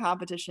love a good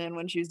competition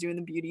when she was doing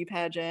the beauty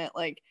pageant.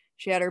 Like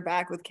she had her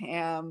back with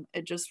Cam.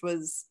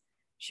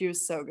 She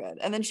was so good.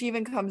 And then she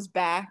even comes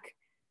back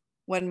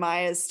when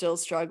Maya's still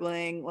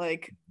struggling.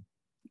 Like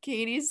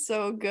Katie's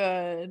so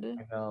good.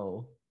 I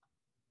know.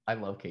 I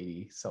love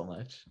Katie so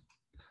much.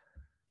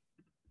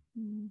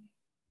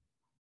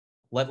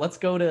 Let's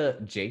go to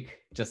Jake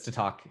just to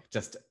talk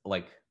just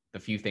like the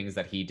few things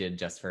that he did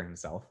just for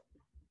himself.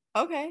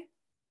 Okay.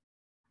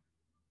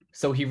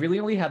 So he really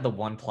only had the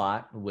one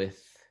plot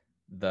with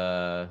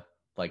the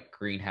like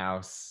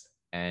greenhouse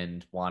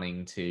and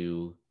wanting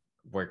to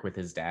work with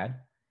his dad.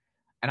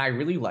 And I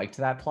really liked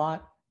that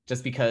plot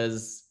just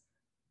because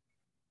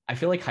I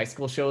feel like high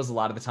school shows a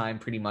lot of the time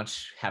pretty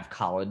much have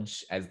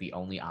college as the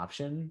only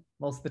option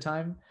most of the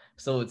time.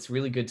 So it's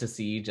really good to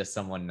see just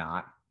someone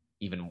not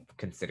even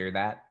consider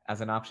that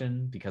as an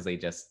option because they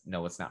just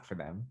know it's not for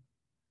them.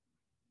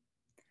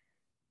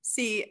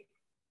 See,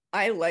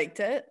 I liked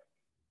it,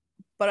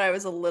 but I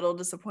was a little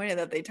disappointed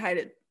that they tied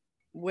it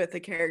with a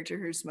character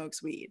who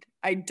smokes weed.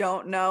 I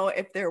don't know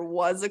if there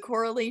was a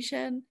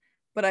correlation,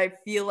 but I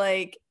feel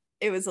like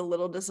it was a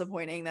little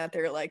disappointing that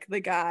they're like the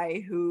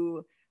guy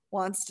who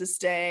wants to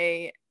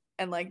stay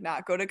and like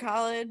not go to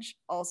college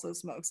also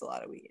smokes a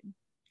lot of weed.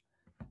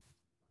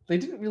 They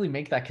didn't really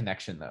make that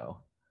connection though.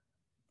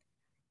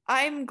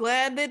 I'm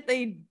glad that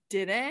they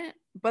didn't,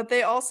 but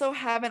they also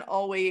haven't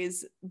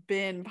always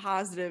been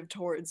positive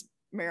towards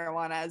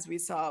marijuana, as we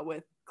saw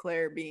with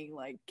Claire being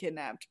like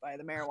kidnapped by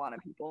the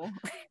marijuana people.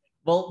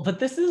 Well, but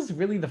this is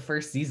really the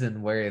first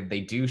season where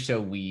they do show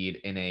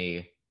weed in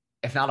a,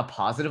 if not a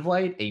positive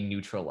light, a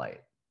neutral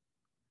light.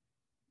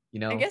 You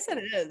know? I guess it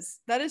is.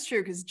 That is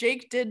true because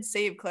Jake did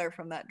save Claire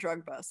from that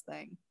drug bust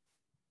thing.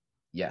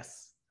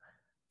 Yes.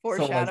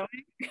 Foreshadowing.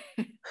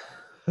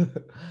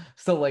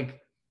 So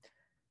like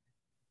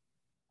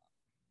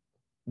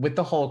with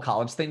the whole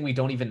college thing, we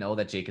don't even know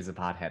that Jake is a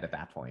pothead at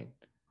that point.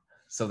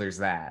 So there's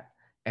that.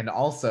 And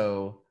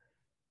also,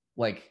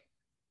 like,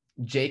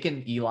 Jake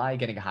and Eli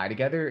getting high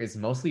together is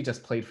mostly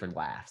just played for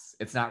laughs.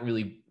 It's not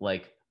really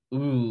like,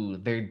 ooh,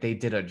 they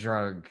did a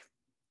drug.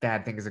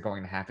 Bad things are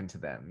going to happen to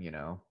them, you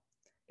know?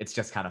 It's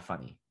just kind of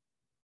funny.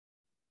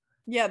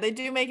 Yeah, they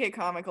do make it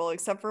comical,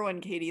 except for when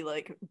Katie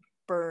like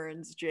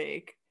burns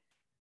Jake.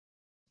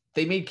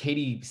 They made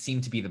Katie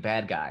seem to be the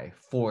bad guy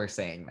for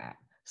saying that.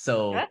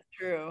 That's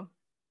true.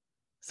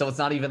 So it's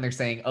not even they're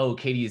saying, oh,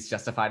 Katie is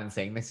justified in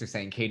saying this. They're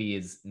saying Katie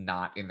is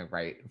not in the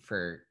right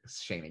for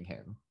shaming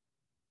him.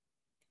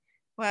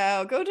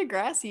 Wow, go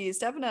Degrassi,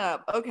 stepping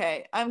up.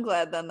 Okay, I'm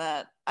glad then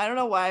that I don't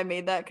know why I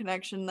made that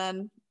connection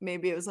then.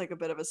 Maybe it was like a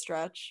bit of a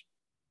stretch.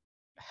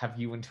 Have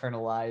you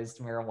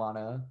internalized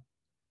marijuana,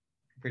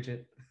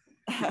 Bridget?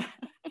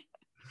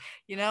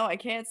 You know, I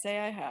can't say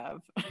I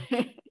have.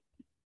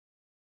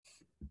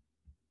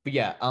 But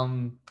yeah,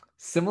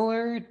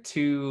 similar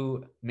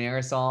to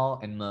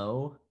Marisol and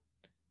Mo,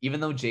 even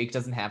though Jake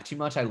doesn't have too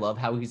much, I love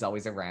how he's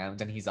always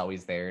around and he's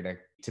always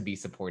there to be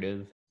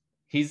supportive.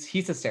 He's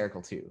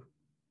hysterical too.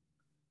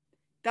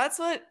 That's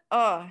what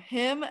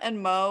him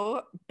and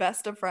Mo,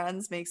 best of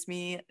friends, makes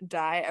me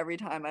die every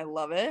time. I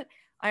love it.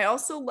 I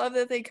also love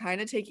that they kind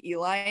of take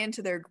Eli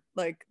into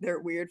their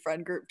weird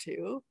friend group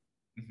too.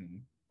 Mm-hmm.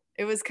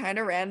 It was kind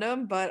of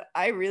random, but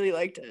I really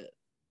liked it.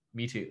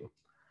 Me too.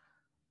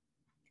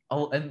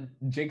 Oh, and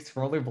Jake's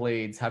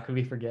rollerblades, how could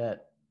we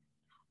forget?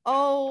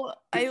 Oh,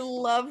 I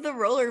love the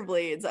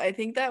rollerblades. I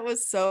think that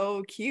was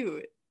so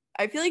cute.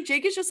 I feel like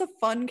Jake is just a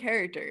fun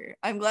character.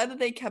 I'm glad that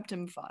they kept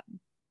him fun.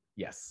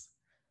 Yes.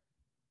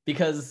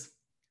 Because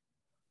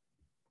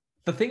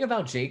the thing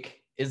about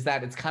Jake is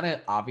that it's kind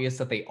of obvious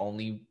that they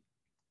only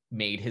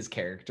made his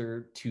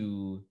character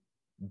to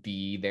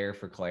be there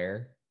for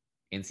Claire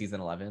in season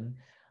 11.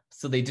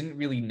 So they didn't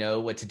really know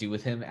what to do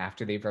with him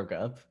after they broke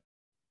up.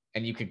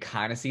 And you could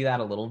kind of see that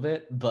a little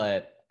bit,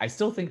 but I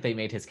still think they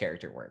made his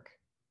character work.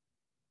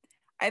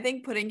 I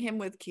think putting him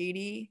with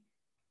Katie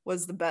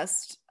was the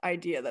best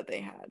idea that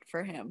they had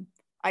for him.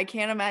 I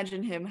can't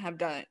imagine him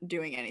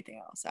doing anything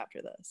else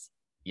after this.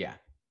 Yeah.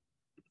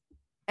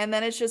 And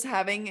then it's just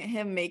having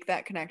him make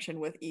that connection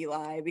with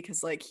Eli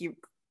because like he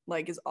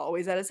like is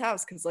always at his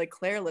house because like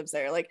Claire lives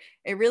there. Like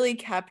it really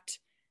kept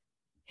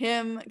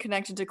him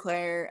connected to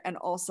Claire and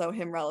also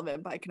him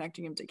relevant by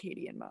connecting him to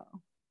Katie and Mo.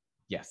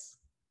 Yes.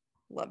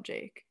 Love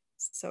Jake.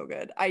 So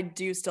good. I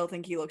do still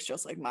think he looks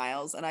just like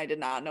Miles, and I did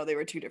not know they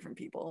were two different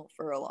people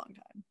for a long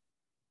time.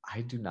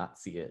 I do not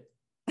see it.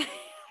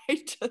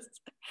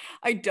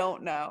 I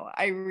don't know.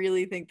 I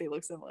really think they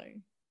look similar.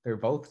 They're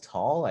both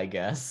tall, I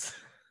guess.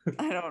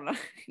 I don't know.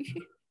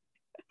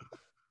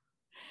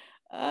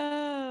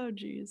 Oh,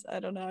 geez. I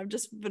don't know. I've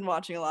just been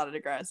watching a lot of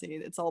Degrassi.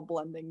 It's all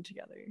blending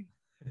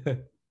together.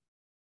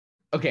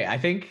 Okay, I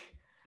think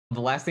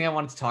the last thing I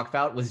wanted to talk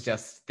about was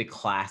just the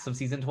class of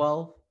season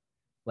 12,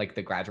 like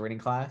the graduating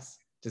class,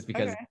 just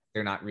because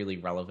they're not really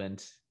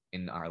relevant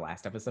in our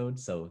last episode.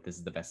 So this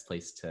is the best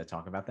place to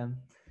talk about them.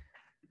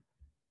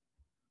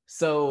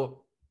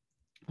 So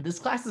this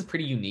class is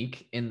pretty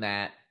unique in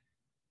that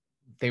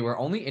they were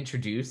only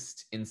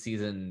introduced in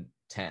season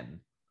 10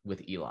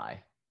 with Eli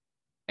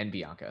and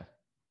Bianca.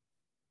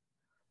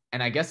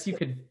 And I guess you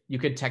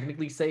could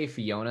technically say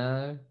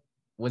Fiona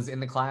was in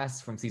the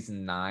class from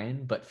season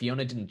 9, but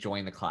Fiona didn't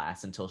join the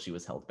class until she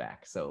was held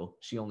back, so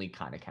she only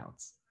kind of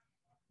counts.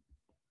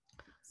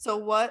 So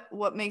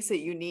what makes it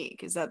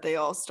unique is that they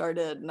all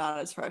started not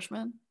as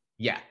freshmen?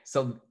 Yeah,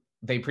 so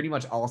they pretty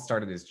much all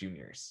started as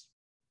juniors,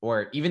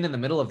 or even in the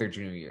middle of their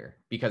junior year,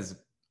 because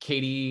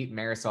Katie,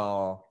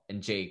 Marisol,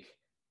 and Jake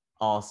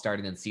all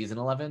started in season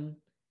 11,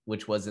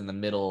 which was in the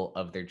middle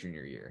of their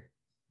junior year.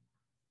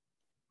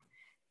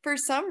 For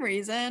some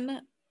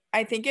reason,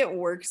 I think it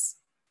works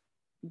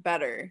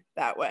better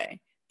that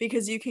way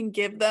because you can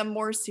give them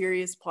more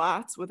serious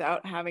plots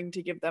without having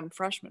to give them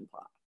freshman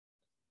plot.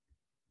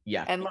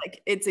 Yeah. And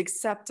like it's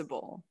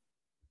acceptable.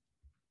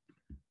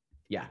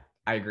 Yeah,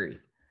 I agree.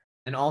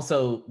 And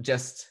also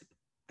just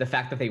the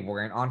fact that they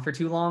weren't on for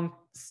too long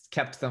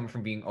kept them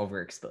from being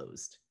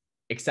overexposed,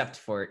 except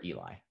for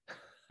Eli.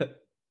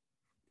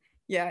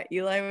 Yeah,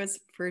 Eli was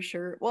for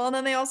sure. Well, and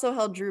then they also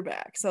held Drew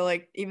back. So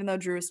like even though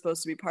Drew was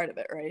supposed to be part of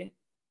it, right?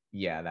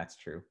 Yeah, that's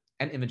true.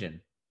 And Imogen.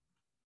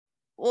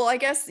 Well, I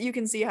guess you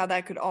can see how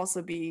that could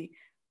also be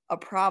a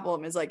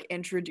problem is like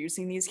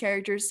introducing these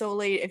characters so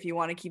late. If you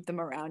want to keep them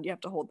around, you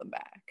have to hold them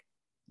back.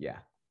 Yeah.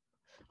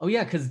 Oh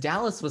yeah, because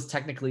Dallas was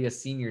technically a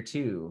senior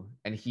too,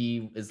 and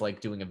he is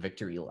like doing a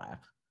victory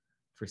lap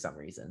for some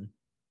reason.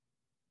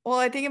 Well,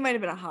 I think it might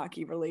have been a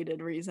hockey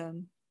related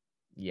reason.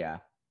 Yeah,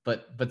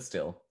 but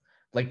still,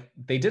 like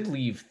they did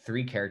leave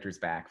 3 characters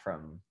back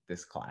from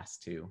this class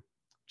too,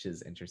 which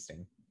is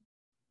interesting.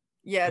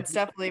 Yeah, it's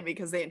definitely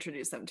because they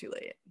introduced them too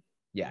late.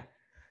 Yeah,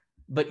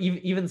 but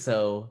even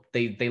so,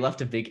 they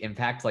left a big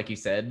impact, like you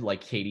said.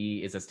 Like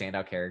Katie is a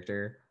standout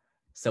character,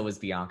 so is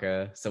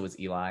Bianca, so is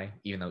Eli,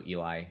 even though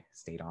Eli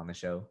stayed on the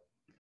show.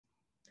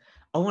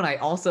 Oh, and I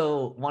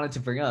also wanted to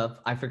bring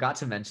up, I forgot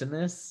to mention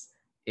this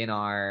in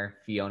our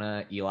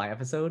Fiona Eli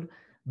episode,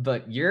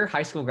 but your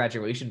high school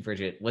graduation,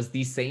 Bridget, was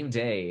the same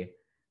day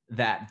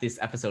that this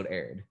episode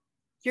aired.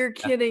 You're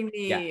kidding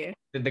me. Yeah,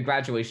 the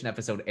graduation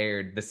episode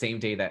aired the same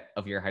day that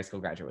of your high school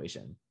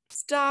graduation.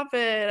 Stop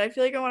it. I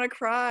feel like I want to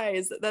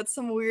cry. That's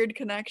some weird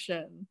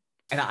connection.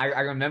 And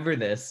I remember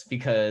this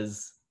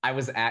because I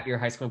was at your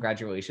high school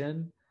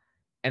graduation,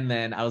 and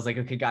then I was like,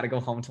 okay, gotta go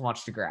home to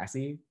watch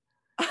Degrassi.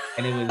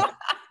 And it was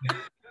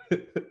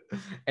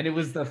and it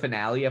was the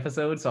finale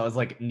episode, so I was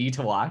like, need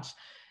to watch.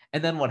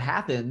 And then what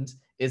happened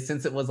is,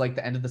 since it was like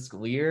the end of the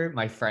school year,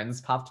 my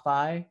friends popped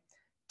by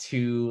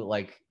to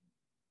like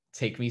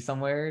take me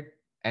somewhere,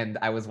 and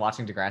I was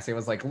watching Degrassi. I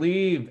was like,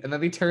 leave, and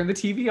then they turned the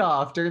TV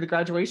off during the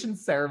graduation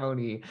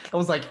ceremony. I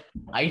was like,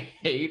 I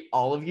hate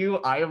all of you.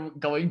 I am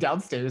going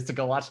downstairs to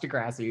go watch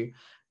Degrassi.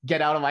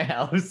 Get out of my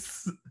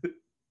house.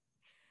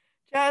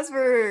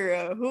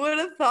 Jasper, who would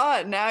have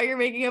thought? Now you're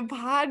making a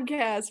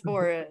podcast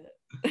for it.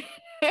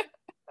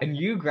 And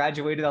you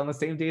graduated on the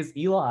same day as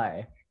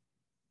Eli.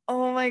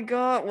 Oh my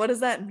God. What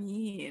does that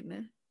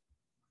mean?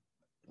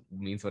 It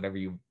means whatever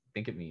you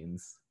think it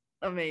means.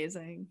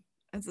 Amazing.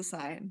 That's a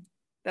sign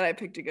that I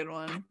picked a good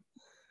one.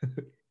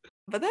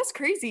 But that's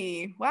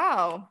crazy.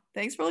 Wow.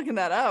 Thanks for looking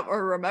that up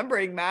or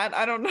remembering, Matt.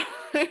 I don't know.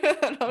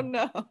 I don't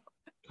know.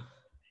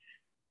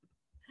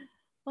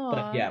 Aww.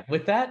 But yeah,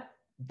 with that,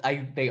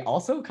 they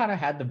also kind of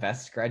had the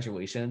best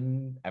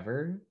graduation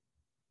ever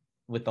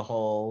with the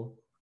whole,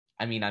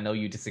 I mean, I know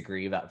you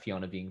disagree about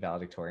Fiona being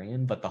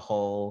valedictorian, but the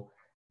whole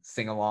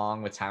sing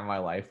along with Time of My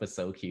Life was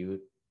so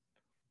cute.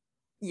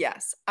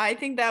 Yes, I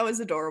think that was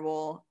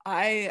adorable.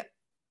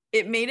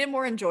 It made it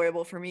more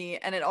enjoyable for me,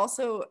 and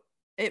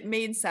it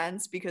made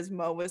sense because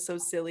Mo was so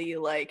silly.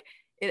 Like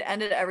it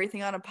ended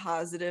everything on a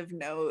positive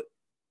note.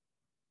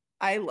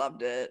 I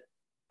loved it.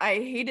 I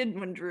hated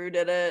when Drew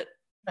did it,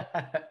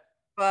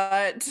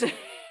 but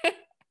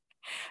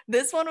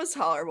this one was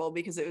tolerable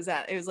because it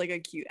was like a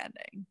cute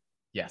ending.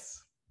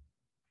 Yes.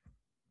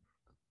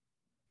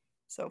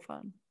 So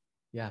fun.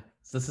 Yeah.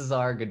 So this is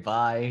our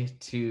goodbye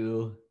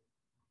to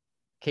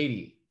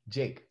Katie,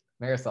 Jake,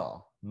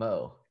 Marisol,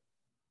 Mo,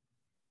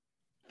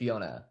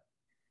 Fiona,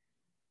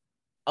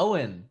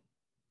 Owen,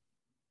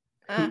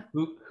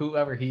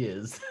 whoever he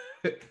is.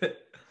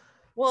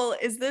 Well,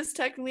 is this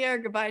technically our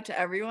goodbye to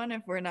everyone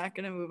if we're not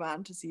going to move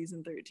on to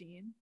season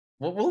 13?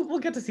 We'll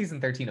get to season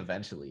 13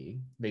 eventually.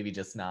 Maybe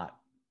just not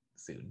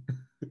soon.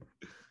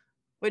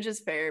 Which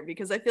is fair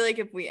because I feel like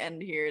if we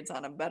end here, it's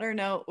on a better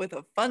note with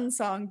a fun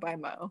song by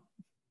Mo.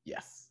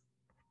 Yes.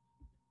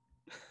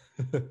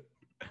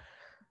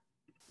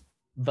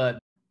 But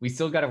we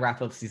still got to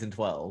wrap up season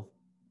 12.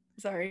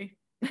 Sorry.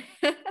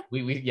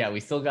 we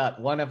still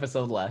got one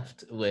episode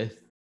left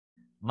with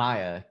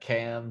Maya,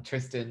 Cam,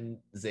 Tristan,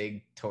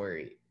 Zig,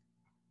 Tori.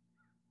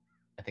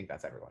 I think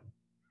that's everyone.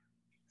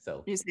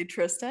 So you say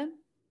Tristan?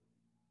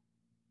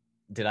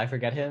 Did I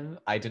forget him?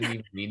 I didn't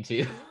even mean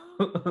to.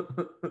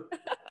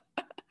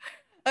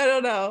 I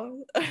don't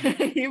know.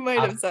 You might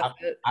have said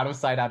it. Out of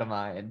sight, out of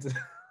mind.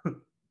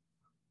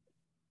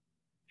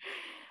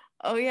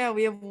 Oh yeah,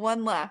 we have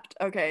one left.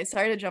 Okay,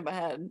 sorry to jump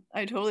ahead.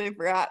 I totally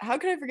forgot. How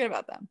could I forget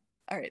about them?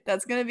 All right,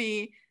 that's gonna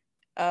be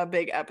a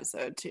big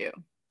episode too.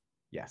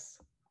 Yes.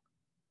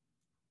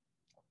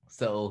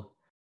 So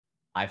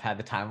I've had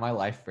the time of my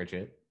life,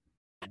 Bridget.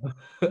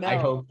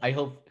 No. I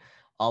hope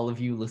all of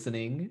you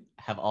listening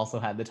have also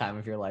had the time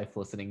of your life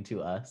listening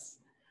to us.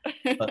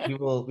 But we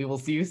will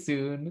see you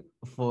soon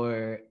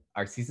for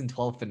our season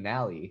 12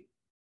 finale.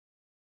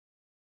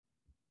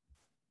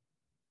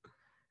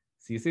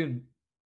 See you soon.